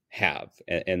would have,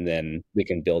 and then we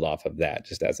can build off of that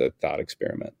just as a thought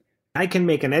experiment? I can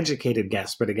make an educated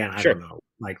guess, but again, I don't know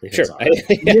likelihoods. Sure.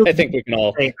 I think we can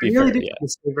all be fair.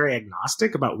 Stay very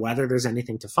agnostic about whether there's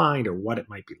anything to find or what it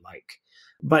might be like.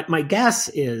 But my guess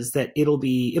is that it'll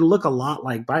look a lot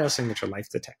like biosignature life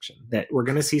detection, that we're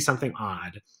going to see something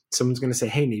odd. Someone's going to say,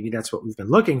 hey, maybe that's what we've been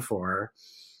looking for,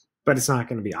 but it's not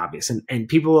going to be obvious. And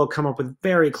people will come up with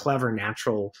very clever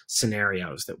natural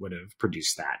scenarios that would have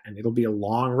produced that. And it'll be a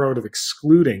long road of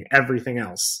excluding everything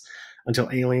else until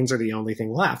aliens are the only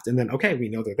thing left. And then, okay, we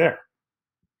know they're there.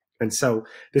 And so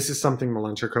this is something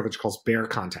Milan Cherkovich calls bare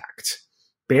contact.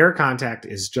 Bare contact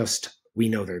is just, we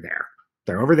know they're there.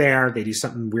 They're over there. They do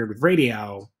something weird with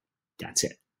radio. That's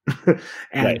it.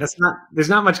 And there's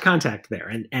not much contact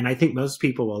there. And I think most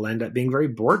people will end up being very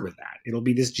bored with that. It'll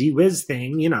be this gee whiz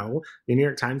thing, the New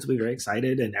York Times will be very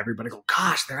excited and everybody go,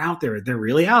 gosh, they're out there. They're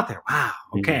really out there. Wow.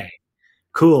 Okay,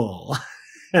 cool.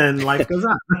 And life goes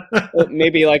on. Well,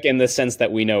 maybe like in the sense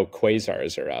that we know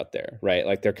quasars are out there, right?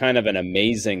 Like they're kind of an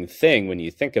amazing thing when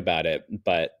you think about it,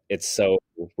 but it's so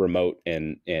remote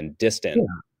and distant.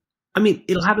 Yeah. I mean,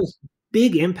 it'll have a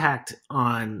big impact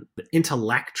on the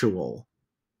intellectual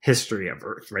history of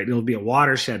Earth, right? It'll be a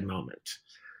watershed moment,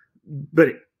 but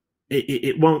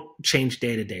it won't change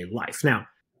day-to-day life. Now,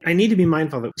 I need to be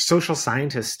mindful that social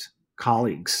scientist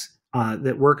colleagues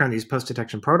that work on these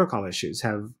post-detection protocol issues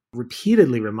have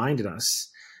repeatedly reminded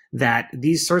us that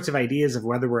these sorts of ideas of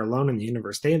whether we're alone in the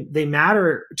universe, they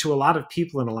matter to a lot of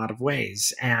people in a lot of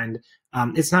ways. And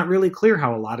it's not really clear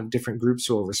how a lot of different groups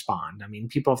will respond. I mean,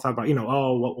 people have thought about,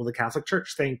 what will the Catholic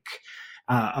Church think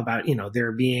about,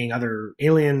 there being other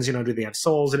aliens, do they have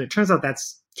souls? And it turns out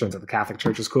the Catholic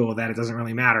Church is cool with that. It doesn't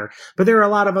really matter. But there are a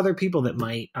lot of other people that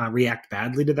might react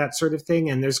badly to that sort of thing.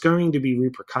 And there's going to be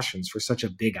repercussions for such a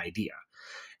big idea.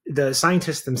 The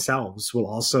scientists themselves will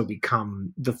also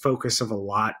become the focus of a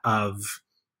lot of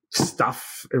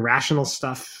stuff, irrational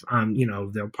stuff.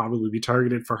 They'll probably be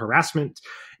targeted for harassment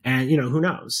and, who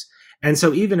knows? And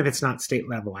so even if it's not state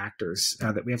level actors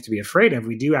that we have to be afraid of,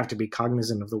 we do have to be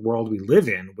cognizant of the world we live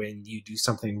in when you do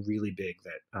something really big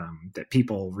that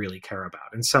people really care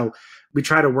about. And so we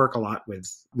try to work a lot with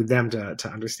them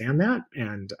to understand that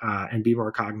and be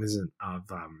more cognizant of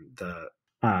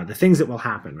the things that will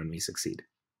happen when we succeed.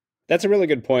 That's a really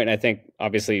good point. I think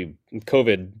obviously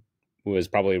COVID was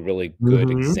probably a really good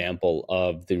example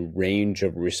of the range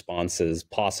of responses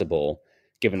possible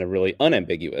given a really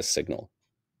unambiguous signal.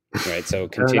 Right. So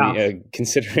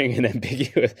considering an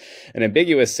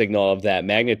ambiguous signal of that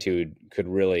magnitude could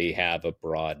really have a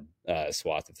broad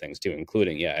swath of things too,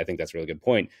 including, I think that's a really good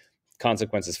point,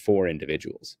 consequences for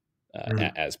individuals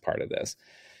as part of this.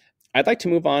 I'd like to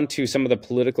move on to some of the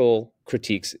political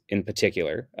critiques in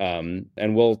particular.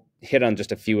 And we'll hit on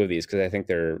just a few of these because I think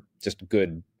they're just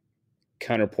good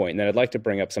counterpoint. And then I'd like to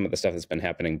bring up some of the stuff that's been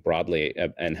happening broadly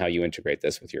and how you integrate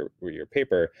this with your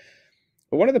paper.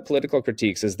 But one of the political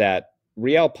critiques is that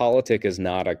realpolitik is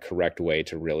not a correct way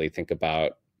to really think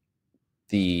about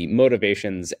the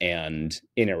motivations and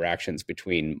interactions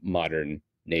between modern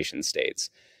nation states.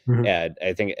 And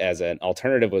I think as an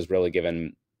alternative was really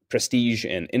given prestige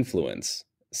and influence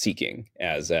seeking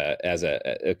as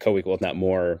a co-equal, if not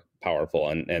more powerful.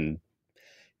 And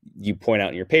you point out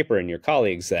in your paper and your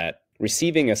colleagues that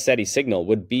receiving a SETI signal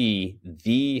would be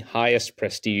the highest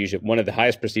prestige, one of the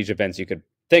highest prestige events you could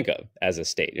think of as a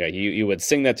state. You would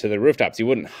sing that to the rooftops. You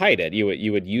wouldn't hide it. You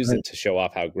would use it to show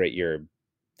off how great your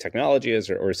technology is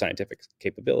or scientific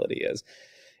capability is.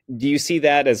 Do you see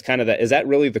that as kind of is that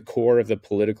really the core of the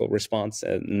political response,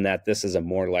 and that this is a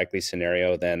more likely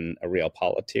scenario than a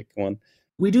realpolitik one?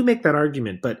 We do make that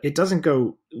argument, but it doesn't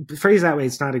go phrased that way.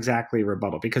 It's not exactly a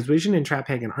rebuttal because Vision and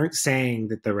Trapphagen aren't saying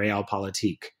that the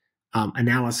realpolitik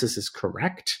analysis is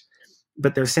correct,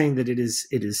 but they're saying that it is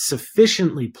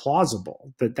sufficiently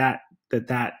plausible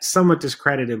that somewhat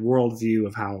discredited worldview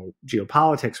of how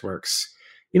geopolitics works,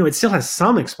 it still has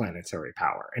some explanatory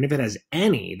power. And if it has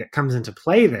any that comes into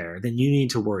play there, then you need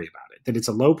to worry about it, that it's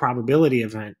a low probability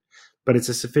event, but it's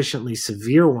a sufficiently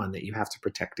severe one that you have to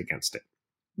protect against it.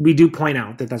 We do point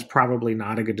out that that's probably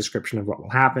not a good description of what will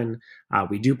happen.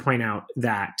 We do point out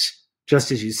that,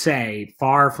 just as you say,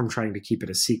 far from trying to keep it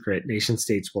a secret, nation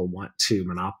states will want to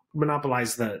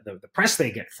monopolize the press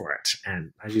they get for it.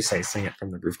 And as you say, sing it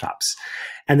from the rooftops.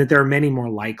 And that there are many more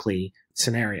likely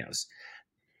scenarios.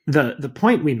 The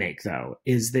point we make, though,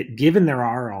 is that given there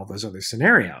are all those other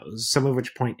scenarios, some of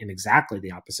which point in exactly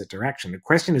the opposite direction, the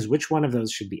question is which one of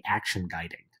those should be action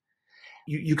guiding.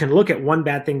 You can look at one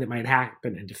bad thing that might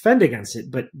happen and defend against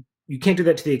it, but you can't do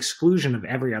that to the exclusion of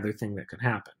every other thing that could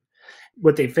happen.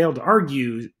 What they failed to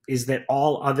argue is that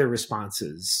all other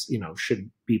responses,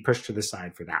 should be pushed to the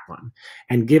side for that one.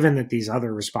 And given that these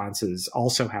other responses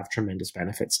also have tremendous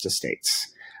benefits to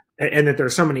states, and that there are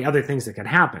so many other things that can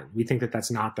happen, we think that that's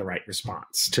not the right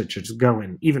response to just go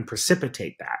and even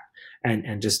precipitate that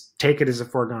and just take it as a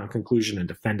foregone conclusion and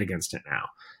defend against it now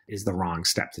is the wrong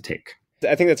step to take.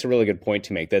 I think that's a really good point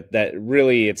to make, that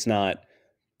really it's not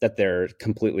that they're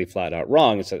completely flat out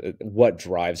wrong. It's what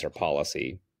drives our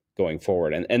policy going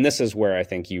forward. And this is where I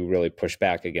think you really push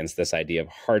back against this idea of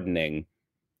hardening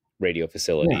radio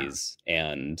facilities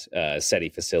and SETI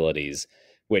facilities,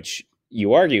 which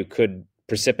you argue could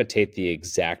precipitate the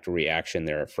exact reaction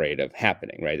they're afraid of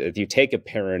happening, right? If you take a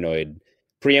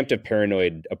preemptive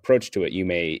paranoid approach to it, you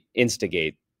may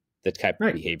instigate the type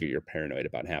of behavior you're paranoid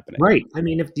about happening. Right. I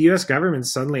mean, if the U.S. government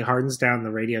suddenly hardens down the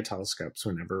radio telescopes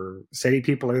whenever SETI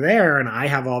people are there, and I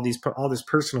have all this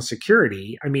personal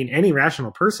security, I mean, any rational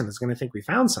person is going to think we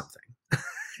found something,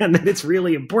 and that it's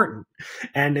really important,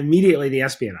 and immediately the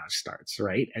espionage starts,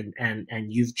 right? And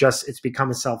it's become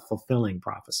a self-fulfilling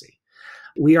prophecy.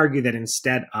 We argue that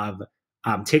instead of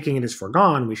taking it as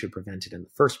foregone, we should prevent it in the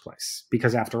first place,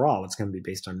 because after all, it's going to be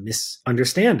based on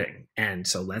misunderstanding, and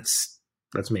so let's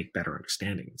make better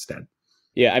understanding instead.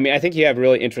 Yeah, I mean, I think you have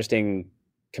really interesting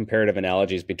comparative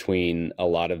analogies between a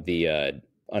lot of the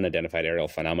unidentified aerial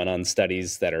phenomenon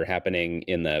studies that are happening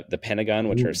in the Pentagon,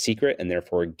 which are secret and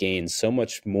therefore gain so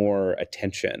much more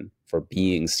attention for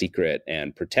being secret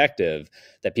and protective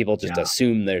that people just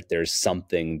assume that there's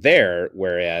something there,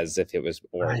 whereas if it was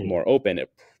more open, it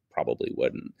probably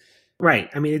wouldn't. Right.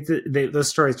 I mean, those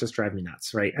stories just drive me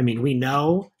nuts, right? I mean, we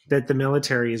know that the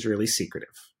military is really secretive.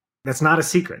 That's not a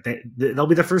secret. They'll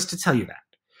be the first to tell you that.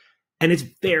 And it's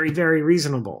very, very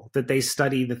reasonable that they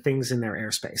study the things in their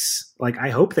airspace. Like,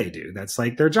 I hope they do. That's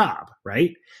like their job,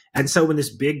 right? And so when this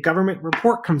big government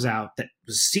report comes out that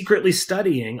was secretly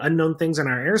studying unknown things in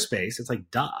our airspace, it's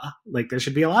like, duh, like there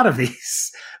should be a lot of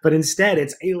these. But instead,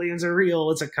 it's aliens are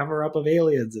real. It's a cover up of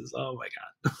aliens. It's, oh my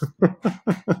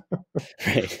God.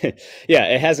 Right. Yeah,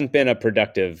 it hasn't been a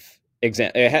productive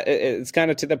example. It's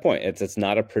kind of to the point. It's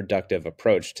not a productive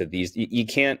approach to these. You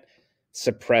can't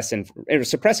suppressing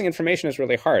information is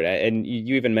really hard. And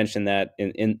you even mentioned that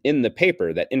in the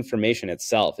paper, that information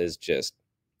itself is just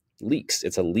leaks.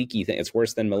 It's a leaky thing. It's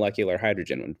worse than molecular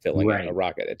hydrogen when filling a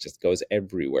rocket. It just goes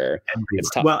everywhere. It's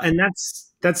tough. Well, and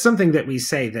that's something that we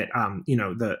say that,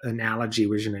 the analogy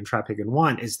Wijin and Traphagen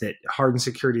want is that harden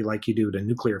security like you do at a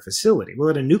nuclear facility. Well,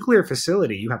 at a nuclear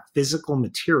facility, you have physical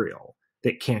material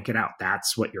that can't get out.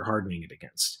 That's what you're hardening it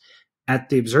against. At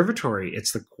the observatory,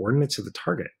 it's the coordinates of the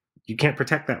target. You can't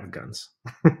protect that with guns.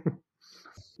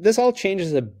 This all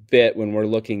changes a bit when we're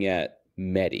looking at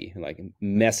METI, like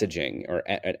messaging or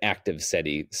an active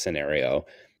SETI scenario.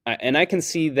 And I can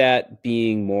see that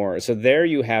being more. So there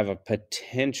you have a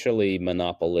potentially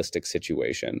monopolistic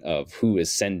situation of who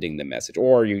is sending the message,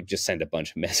 or you just send a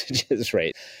bunch of messages,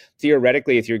 right?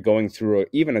 Theoretically, if you're going through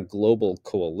even a global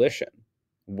coalition,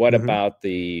 what about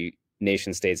the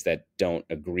nation states that don't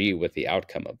agree with the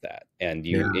outcome of that? And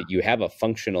you have a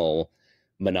functional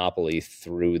monopoly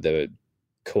through the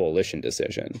coalition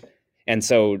decision. And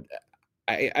so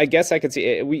I guess I could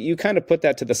see you kind of put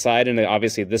that to the side, and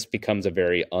obviously this becomes a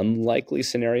very unlikely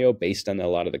scenario based on a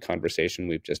lot of the conversation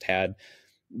we've just had.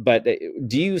 But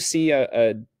do you see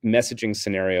a messaging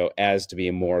scenario as to be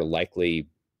a more likely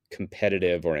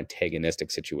competitive or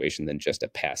antagonistic situation than just a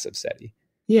passive SETI?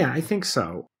 Yeah, I think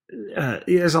so.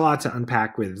 There's a lot to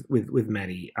unpack with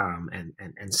METI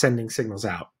and sending signals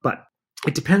out, but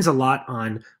it depends a lot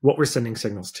on what we're sending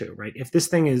signals to, right? If this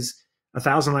thing is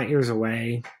 1,000 light years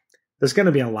away, there's going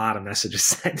to be a lot of messages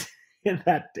sent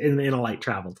in a light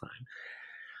travel time.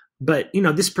 But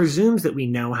this presumes that we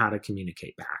know how to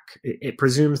communicate back. It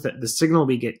presumes that the signal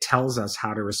we get tells us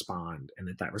how to respond, and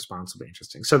that response will be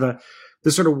interesting. So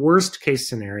the sort of worst case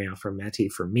scenario for METI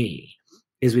for me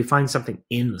is we find something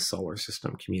in the solar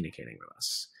system communicating with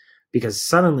us, because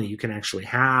suddenly you can actually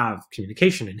have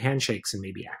communication and handshakes, and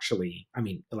maybe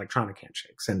electronic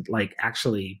handshakes, and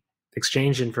actually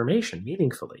exchange information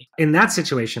meaningfully. In that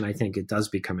situation, I think it does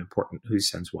become important who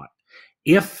sends what.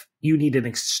 If you need an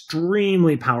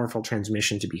extremely powerful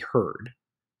transmission to be heard,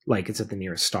 like it's at the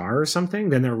nearest star or something,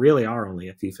 then there really are only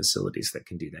a few facilities that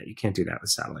can do that. You can't do that with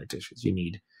satellite dishes. You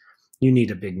need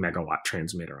a big megawatt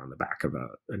transmitter on the back of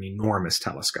an enormous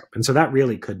telescope. And so that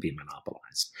really could be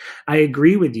monopolized. I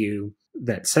agree with you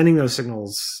that sending those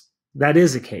signals, that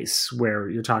is a case where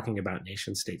you're talking about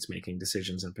nation states making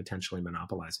decisions and potentially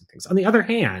monopolizing things. On the other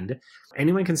hand,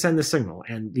 anyone can send the signal,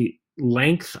 and the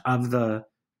length of the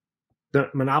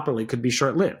monopoly could be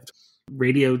short-lived.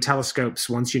 Radio telescopes,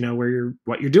 once you know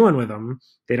what you're doing with them,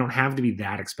 they don't have to be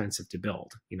that expensive to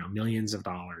build, millions of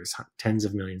dollars, tens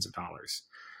of millions of dollars.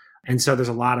 And so there's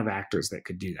a lot of actors that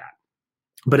could do that.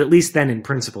 But at least then in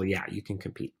principle, yeah, you can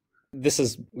compete. This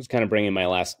was kind of bringing my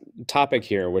last topic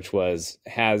here, which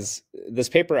has this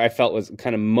paper I felt was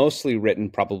kind of mostly written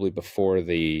probably before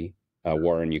the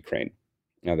war in Ukraine,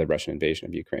 the Russian invasion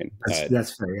of Ukraine.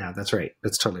 That's fair. Yeah, that's right.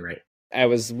 That's totally right. I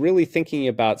was really thinking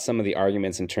about some of the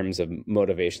arguments in terms of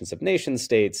motivations of nation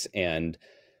states and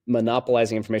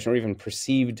monopolizing information, or even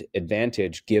perceived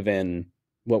advantage, given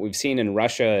what we've seen in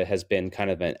Russia has been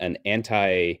kind of an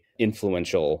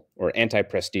anti-influential or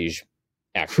anti-prestige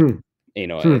action.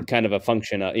 Kind of a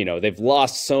function of, they've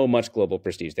lost so much global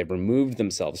prestige. They've removed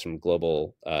themselves from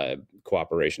global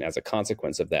cooperation as a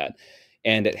consequence of that.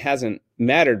 And it hasn't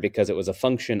mattered because it was a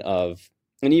function of,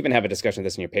 and you even have a discussion of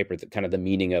this in your paper, that kind of the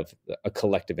meaning of a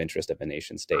collective interest of a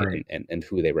nation state, right, and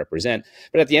who they represent.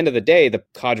 But at the end of the day, the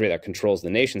cadre that controls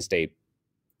the nation state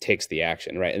takes the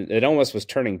action, right? And it almost was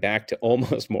turning back to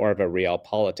almost more of a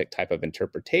realpolitik type of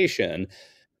interpretation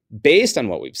based on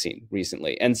what we've seen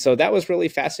recently. And so that was really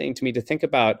fascinating to me to think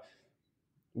about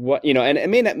what, and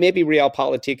it maybe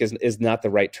realpolitik is not the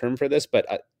right term for this,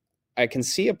 but I can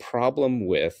see a problem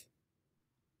with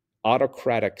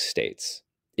autocratic states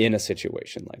in a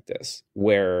situation like this,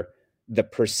 where the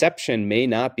perception may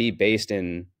not be based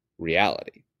in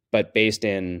reality, but based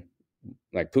in,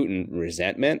 like Putin,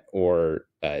 resentment or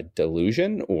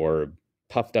delusion or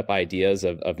puffed up ideas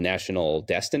of national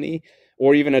destiny,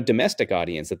 or even a domestic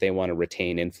audience that they want to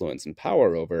retain influence and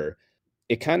power over.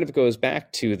 It kind of goes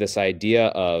back to this idea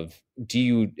of, do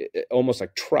you almost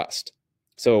like trust?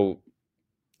 So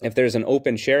if there's an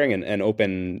open sharing and an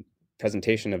open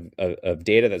presentation of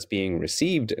data that's being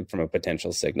received from a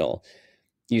potential signal,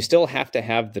 you still have to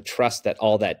have the trust that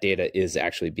all that data is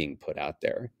actually being put out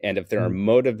there. And if there are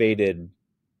motivated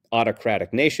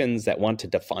autocratic nations that want to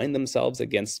define themselves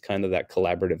against kind of that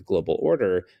collaborative global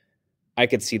order, I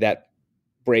could see that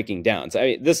breaking down. So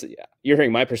I mean, you're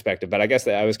hearing my perspective, but I guess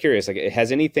I was curious, like,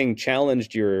 has anything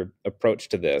challenged your approach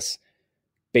to this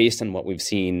based on what we've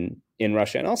seen in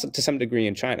Russia and also to some degree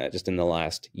in China, just in the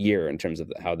last year, in terms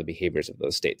of how the behaviors of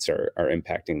those states are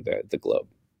impacting the globe?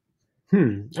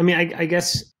 I mean, I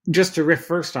guess just to riff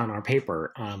first on our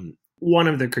paper, one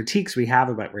of the critiques we have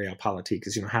about realpolitik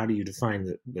is, how do you define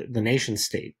the nation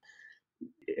state?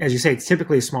 As you say, it's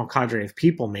typically a small cadre of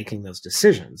people making those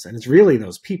decisions. And it's really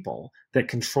those people that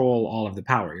control all of the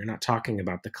power. You're not talking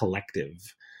about the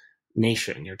collective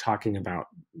nation. You're talking about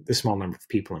the small number of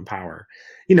people in power.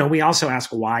 We also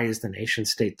ask, why is the nation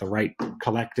state the right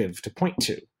collective to point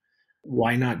to?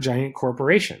 Why not giant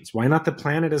corporations? Why not the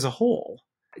planet as a whole?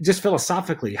 Just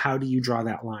philosophically, how do you draw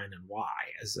that line and why,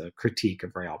 as a critique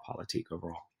of realpolitik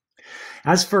overall?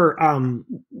 As for,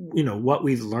 what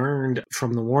we've learned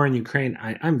from the war in Ukraine,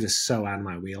 I'm just so out of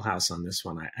my wheelhouse on this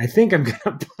one. I think I'm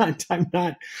going to punt. I'm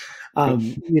not,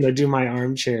 do my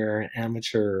armchair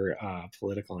amateur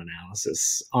political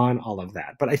analysis on all of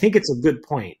that. But I think it's a good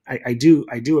point. I do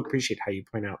appreciate how you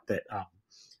point out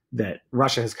that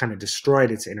Russia has kind of destroyed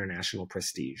its international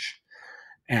prestige,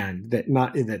 and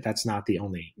that's not the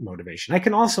only motivation. I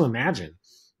can also imagine,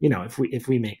 if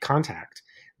we make contact,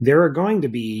 there are going to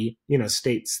be,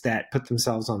 states that put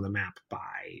themselves on the map by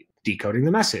decoding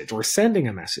the message or sending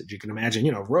a message. You can imagine,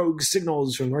 rogue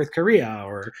signals from North Korea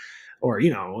or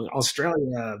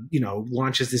Australia,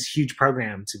 launches this huge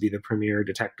program to be the premier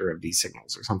detector of these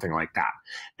signals or something like that.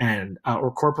 And,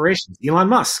 or corporations, Elon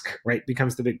Musk, right,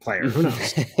 becomes the big player. Who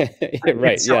knows?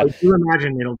 Right. So yeah. I do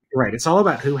imagine it's all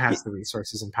about who has the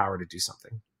resources and power to do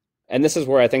something. And this is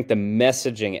where I think the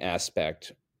messaging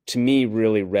aspect, to me,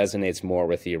 really resonates more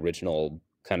with the original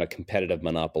kind of competitive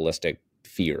monopolistic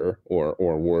fear or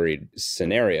worried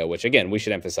scenario, which, again, we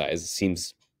should emphasize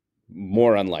seems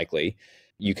more unlikely.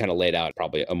 You kind of laid out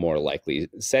probably a more likely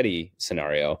SETI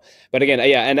scenario. But again,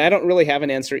 and I don't really have an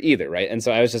answer either, right? And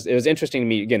so it was interesting to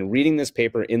me, again, reading this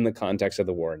paper in the context of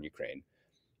the war in Ukraine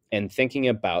and thinking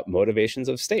about motivations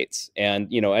of states.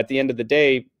 And, at the end of the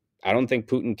day, I don't think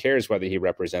Putin cares whether he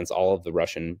represents all of the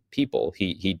Russian people.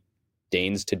 He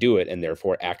deigns to do it and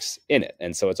therefore acts in it.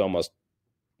 And so it's almost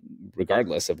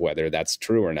regardless of whether that's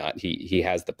true or not, he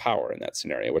has the power in that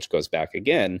scenario, which goes back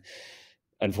again,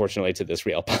 unfortunately, to this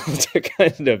realpolitik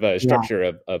kind of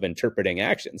structure of interpreting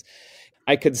actions.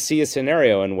 I could see a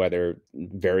scenario in whether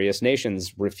various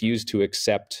nations refuse to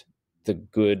accept the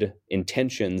good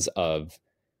intentions of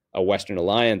a Western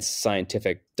alliance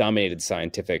dominated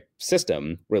scientific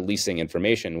system releasing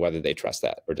information, whether they trust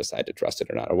that or decide to trust it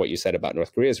or not. Or what you said about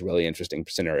North Korea is a really interesting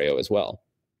scenario as well.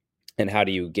 And how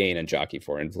do you gain and jockey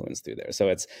for influence through there?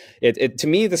 So it to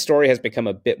me, the story has become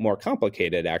a bit more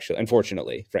complicated, actually,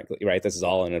 unfortunately, frankly, right? This is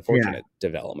all an unfortunate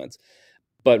development,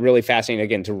 but really fascinating,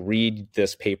 again, to read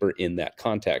this paper in that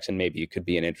context. And maybe it could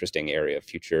be an interesting area of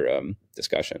future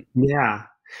discussion. Yeah.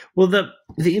 Well,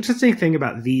 the interesting thing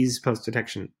about these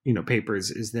post-detection,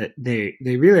 papers is that they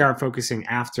really are focusing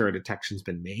after a detection's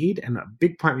been made. And a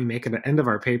big point we make at the end of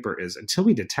our paper is until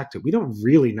we detect it, we don't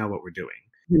really know what we're doing.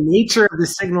 The nature of the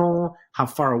signal, how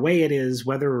far away it is,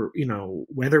 whether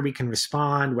we can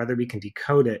respond, whether we can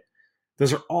decode it,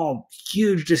 those are all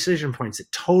huge decision points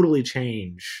that totally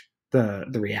change the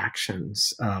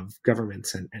reactions of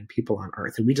governments and people on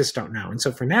Earth. And we just don't know. And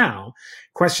so for now,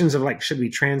 questions of should we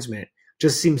transmit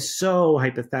just seem so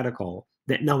hypothetical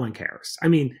that no one cares. I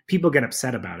mean, people get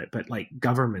upset about it, but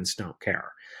governments don't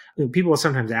care. People will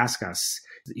sometimes ask us,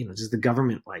 does the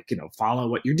government follow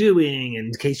what you're doing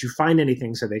in case you find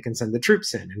anything so they can send the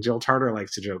troops in? And Jill Tarter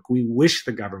likes to joke, we wish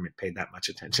the government paid that much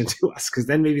attention to us because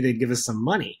then maybe they'd give us some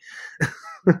money.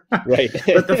 Right.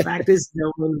 But the fact is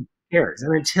no one cares.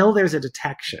 And until there's a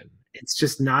detection, it's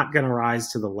just not going to rise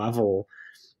to the level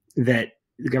that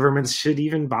the governments should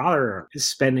even bother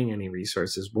spending any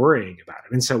resources worrying about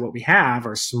it. And so what we have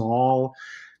are small,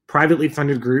 privately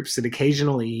funded groups that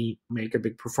occasionally make a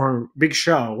big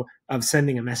show of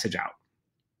sending a message out.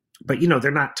 But, they're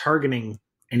not targeting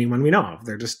anyone we know of.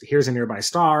 They're just, here's a nearby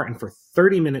star. And for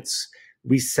 30 minutes,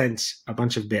 we sent a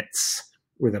bunch of bits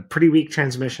with a pretty weak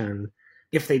transmission.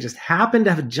 If they just happened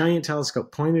to have a giant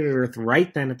telescope pointed at Earth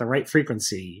right then at the right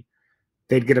frequency,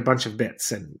 they'd get a bunch of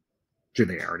bits. And do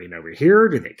they already know we're here?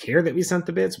 Do they care that we sent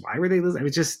the bits? Why were they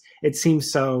listening? It seems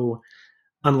so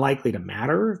unlikely to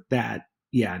matter that,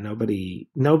 nobody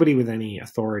with any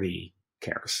authority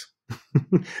cares.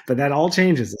 But that all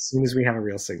changes as soon as we have a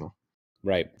real signal.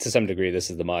 Right. To some degree,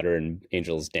 this is the modern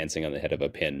angels dancing on the head of a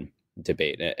pin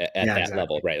debate at that exactly.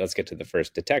 level, right? Let's get to the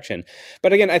first detection.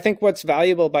 But again, I think what's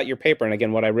valuable about your paper, and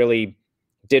again, what I really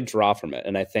did draw from it,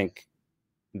 and I think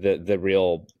the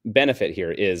real benefit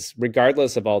here is,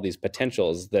 regardless of all these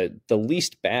potentials, the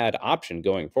least bad option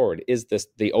going forward is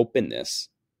the openness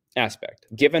aspect.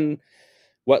 Given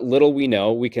what little we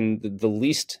know, the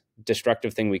least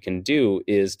destructive thing we can do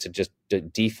is to just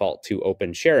default to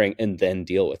open sharing and then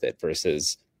deal with it,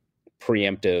 versus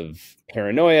preemptive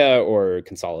paranoia or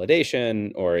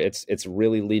consolidation, or it's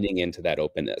really leading into that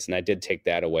openness. And I did take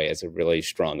that away as a really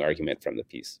strong argument from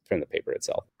the paper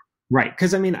itself. Right.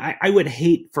 Because I mean, I would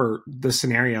hate for the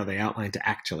scenario they outlined to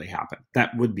actually happen.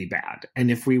 That would be bad. And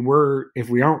if we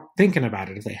aren't thinking about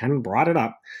it, if they hadn't brought it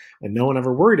up and no one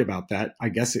ever worried about that, I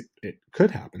guess it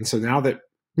could happen. So now that,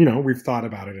 we've thought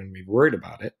about it and we've worried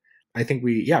about it, I think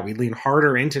we lean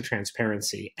harder into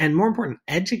transparency and, more important,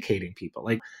 educating people.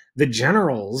 Like, the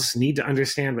generals need to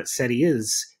understand what SETI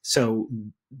is so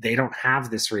they don't have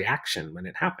this reaction when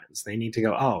it happens. They need to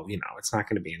go, oh, it's not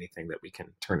going to be anything that we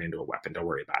can turn into a weapon. Don't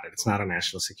worry about it. It's not a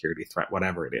national security threat,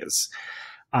 whatever it is.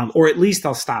 Or at least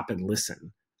they'll stop and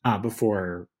listen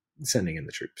before sending in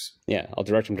the troops. Yeah, I'll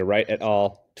direct them to Wright et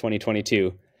al.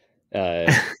 2022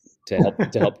 to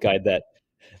help guide that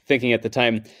thinking at the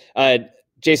time.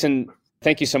 Jason,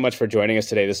 thank you so much for joining us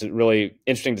today. This is a really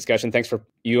interesting discussion. Thanks for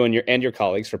you and your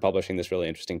colleagues for publishing this really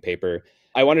interesting paper.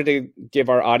 I wanted to give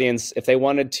our audience, if they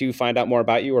wanted to find out more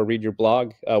about you or read your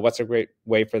blog, what's a great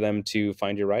way for them to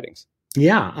find your writings?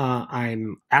 Yeah,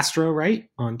 I'm Astro Wright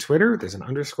on Twitter. There's an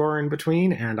underscore in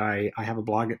between, and I have a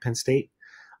blog at Penn State,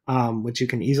 which you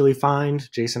can easily find.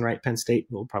 Jason Wright Penn State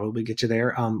will probably get you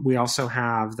there. We also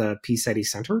have the PSETI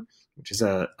Center, which is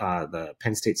the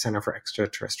Penn State Center for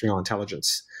Extraterrestrial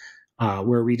Intelligence,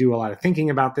 where we do a lot of thinking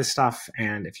about this stuff.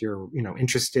 And if you're,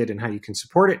 interested in how you can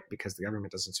support it, because the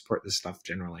government doesn't support this stuff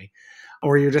generally,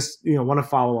 or you just, want to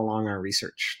follow along our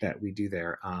research that we do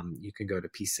there, you can go to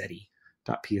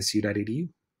pseti.psu.edu.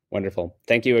 Wonderful.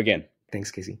 Thank you again. Thanks,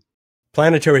 Casey.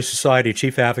 Planetary Society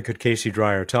Chief Advocate Casey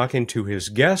Dreyer talking to his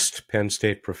guest, Penn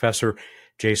State professor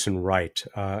Jason Wright.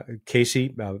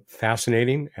 Casey,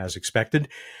 fascinating as expected.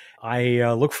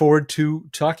 I look forward to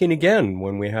talking again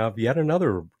when we have yet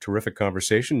another terrific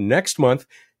conversation next month,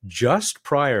 just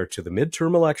prior to the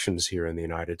midterm elections here in the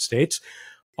United States,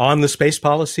 on the Space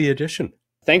Policy Edition.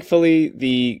 Thankfully,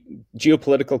 the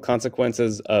geopolitical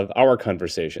consequences of our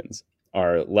conversations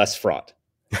are less fraught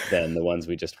than the ones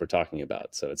we just were talking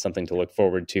about. So it's something to look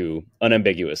forward to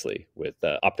unambiguously with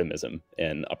optimism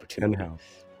and opportunity. And how.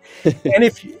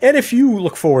 and if you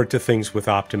look forward to things with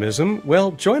optimism,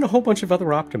 well, join a whole bunch of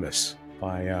other optimists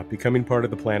by becoming part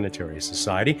of the Planetary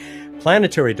Society.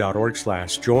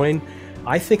 Planetary.org/join.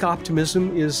 I think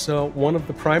optimism is one of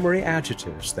the primary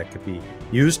adjectives that could be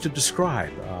used to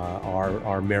describe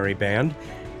our merry band,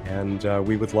 and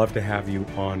we would love to have you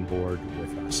on board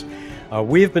with us.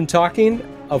 We have been talking,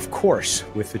 of course,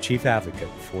 with the Chief Advocate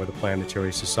for the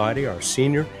Planetary Society, our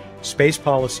Senior Space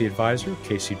Policy Advisor,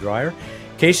 Casey Dreyer.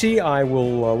 Casey, I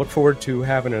will look forward to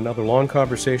having another long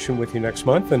conversation with you next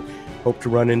month and hope to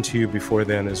run into you before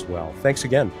then as well. Thanks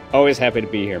again. Always happy to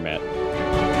be here, Matt.